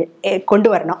மாறுதல்கள் கொண்டு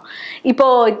வரணும். இப்போ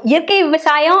இயற்கை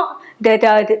விவசாயம்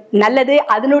நல்லது,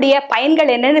 அதனுடைய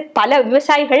பயன்கள் என்னன்னு பல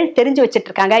விவசாயிகள் தெரிஞ்சு வச்சிட்டு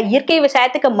இருக்காங்க. இயற்கை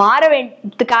விவசாயத்துக்கு மாற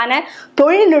வேண்டியதுக்கான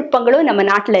தொழில்நுட்பங்களும் நம்ம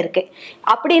நாட்டுல இருக்கு.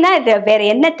 அப்படின்னா வேற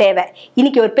என்ன தேவை?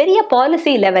 இன்னைக்கு ஒரு பெரிய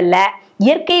பாலிசி லெவல்ல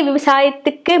இயற்கை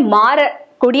விவசாயத்துக்கு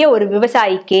கூடிய ஒரு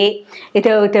விவசாயிக்கு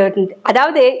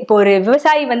அதாவது இப்போ ஒரு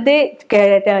விவசாயி வந்து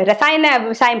ரசாயன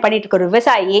விவசாயம் பண்ணிட்டு இருக்க ஒரு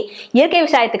விவசாயி இயற்கை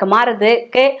விவசாயத்துக்கு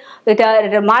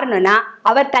மாறணும்னா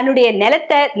அவர் தன்னுடைய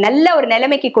நிலத்தை நல்ல ஒரு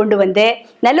நிலைமைக்கு கொண்டு வந்து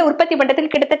நல்ல உற்பத்தி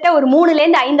பண்றதுக்கு கிட்டத்தட்ட ஒரு 3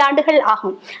 to 5 ஆண்டுகள்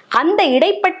ஆகும். அந்த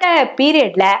இடைப்பட்ட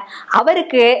பீரியட்ல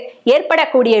அவருக்கு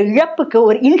ஏற்படக்கூடிய இழப்புக்கு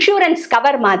ஒரு இன்சூரன்ஸ்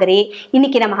கவர் மாதிரி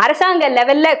இன்னைக்கு நம்ம அரசாங்க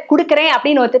லெவல்ல கொடுக்குறேன்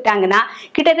அப்படின்னு ஒத்துட்டாங்கன்னா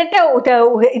கிட்டத்தட்ட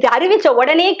இது அறிவிச்ச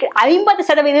உடனே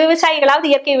 50% விவசாயிகளாவது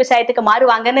இயற்கை விவசாயத்துக்கு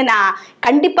மாறுவாங்கன்னு நான்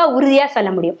கண்டிப்பா உறுதியா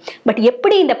சொல்ல முடியும். பட்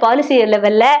எப்படி இந்த பாலிசி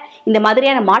லெவல்ல இந்த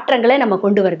மாதிரியான மாற்றங்களை நம்ம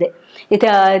கொண்டு வருது?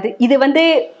 இது வந்து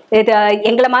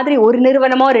எங்களை மாதிரி ஒரு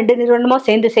நிறுவனமோ 2 நிறுவனமோ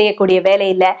சேர்ந்து செய்யக்கூடிய வேலை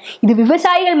இல்லை. இது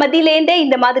விவசாயிகள் மத்தியிலேருந்தே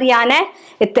இந்த மாதிரியான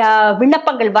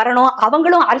விண்ணப்பங்கள் வரணும்.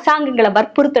 அவங்களும் அரசாங்கங்களை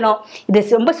வற்புறுத்தணும். இது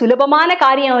ரொம்ப சுலபமான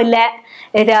காரியம் இல்லை.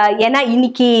 ஏன்னா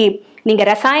இன்னைக்கு நீங்க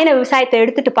ரசாயன விவசாயத்தை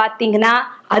எடுத்துட்டு பார்த்தீங்கன்னா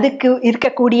அதுக்கு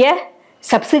இருக்கக்கூடிய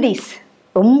சப்சிடிஸ்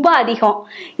ரொம்ப அதிகம்.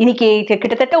 இன்னைக்கு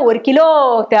கிட்டத்தட்ட 1 கிலோ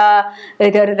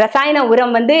ரசாயன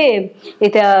உரம் வந்து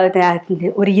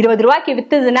ஒரு 20 ரூபாய்க்கு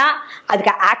வித்துதுன்னா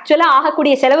அதுக்கு ஆக்சுவலா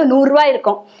ஆகக்கூடிய செலவு 100 ரூபாய்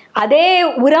இருக்கும். அதே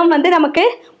உரம் வந்து நமக்கு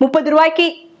 30 ரூபாய்க்கு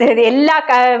எல்லா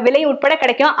விலையும் உட்பட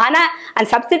கிடைக்கும். ஆனா அந்த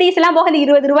சப்சிடிஸ் எல்லாம் போக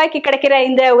 20 ரூபாய்க்கு கிடைக்கிற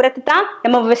இந்த உரத்தை தான்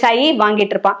நம்ம விவசாயி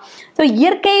வாங்கிட்டு இருப்பான். ஸோ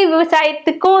இயற்கை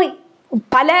விவசாயத்துக்கும்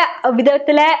பல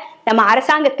விதத்துல நம்ம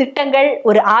அரசாங்க திட்டங்கள்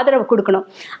ஒரு ஆதரவு கொடுக்கணும்.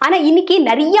 ஆனா இன்னைக்கு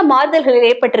நிறைய மாறுதல்கள்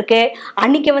ஏற்பட்டிருக்கு.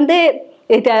 அன்னைக்கு வந்து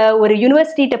ஒரு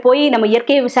யூனிவர்சிட்டிகிட்ட போய் நம்ம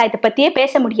இயற்கை விவசாயத்தை பத்தியே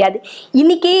பேச முடியாது.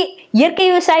 இன்னைக்கு இயற்கை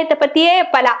விவசாயத்தை பத்தியே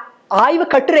பல ஆய்வு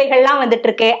கட்டுரைகள்லாம் வந்துட்டு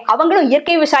இருக்கு. அவங்களும்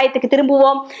இயற்கை விவசாயத்துக்கு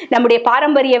திரும்புவோம், நம்முடைய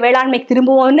பாரம்பரிய வேளாண்மைக்கு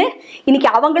திரும்புவோம்னு இன்னைக்கு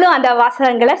அவங்களும் அந்த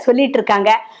வாசகங்களை சொல்லிட்டு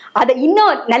இருக்காங்க. அதை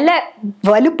இன்னும் நல்ல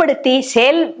வலுப்படுத்தி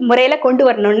செயல்முறையில கொண்டு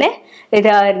வரணும்னு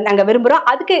இதை நாங்க விரும்புறோம்.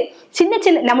 அதுக்கு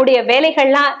சின்ன நம்முடைய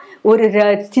வேலைகள்லாம் ஒரு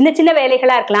சின்ன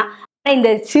வேலைகளா இருக்கலாம். ஆனா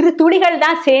இந்த சிறு துளிகள்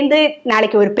தான் சேர்ந்து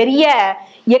நாளைக்கு ஒரு பெரிய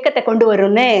இயக்கத்தை கொண்டு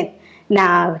வரும்னு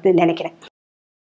நான் நினைக்கிறேன்.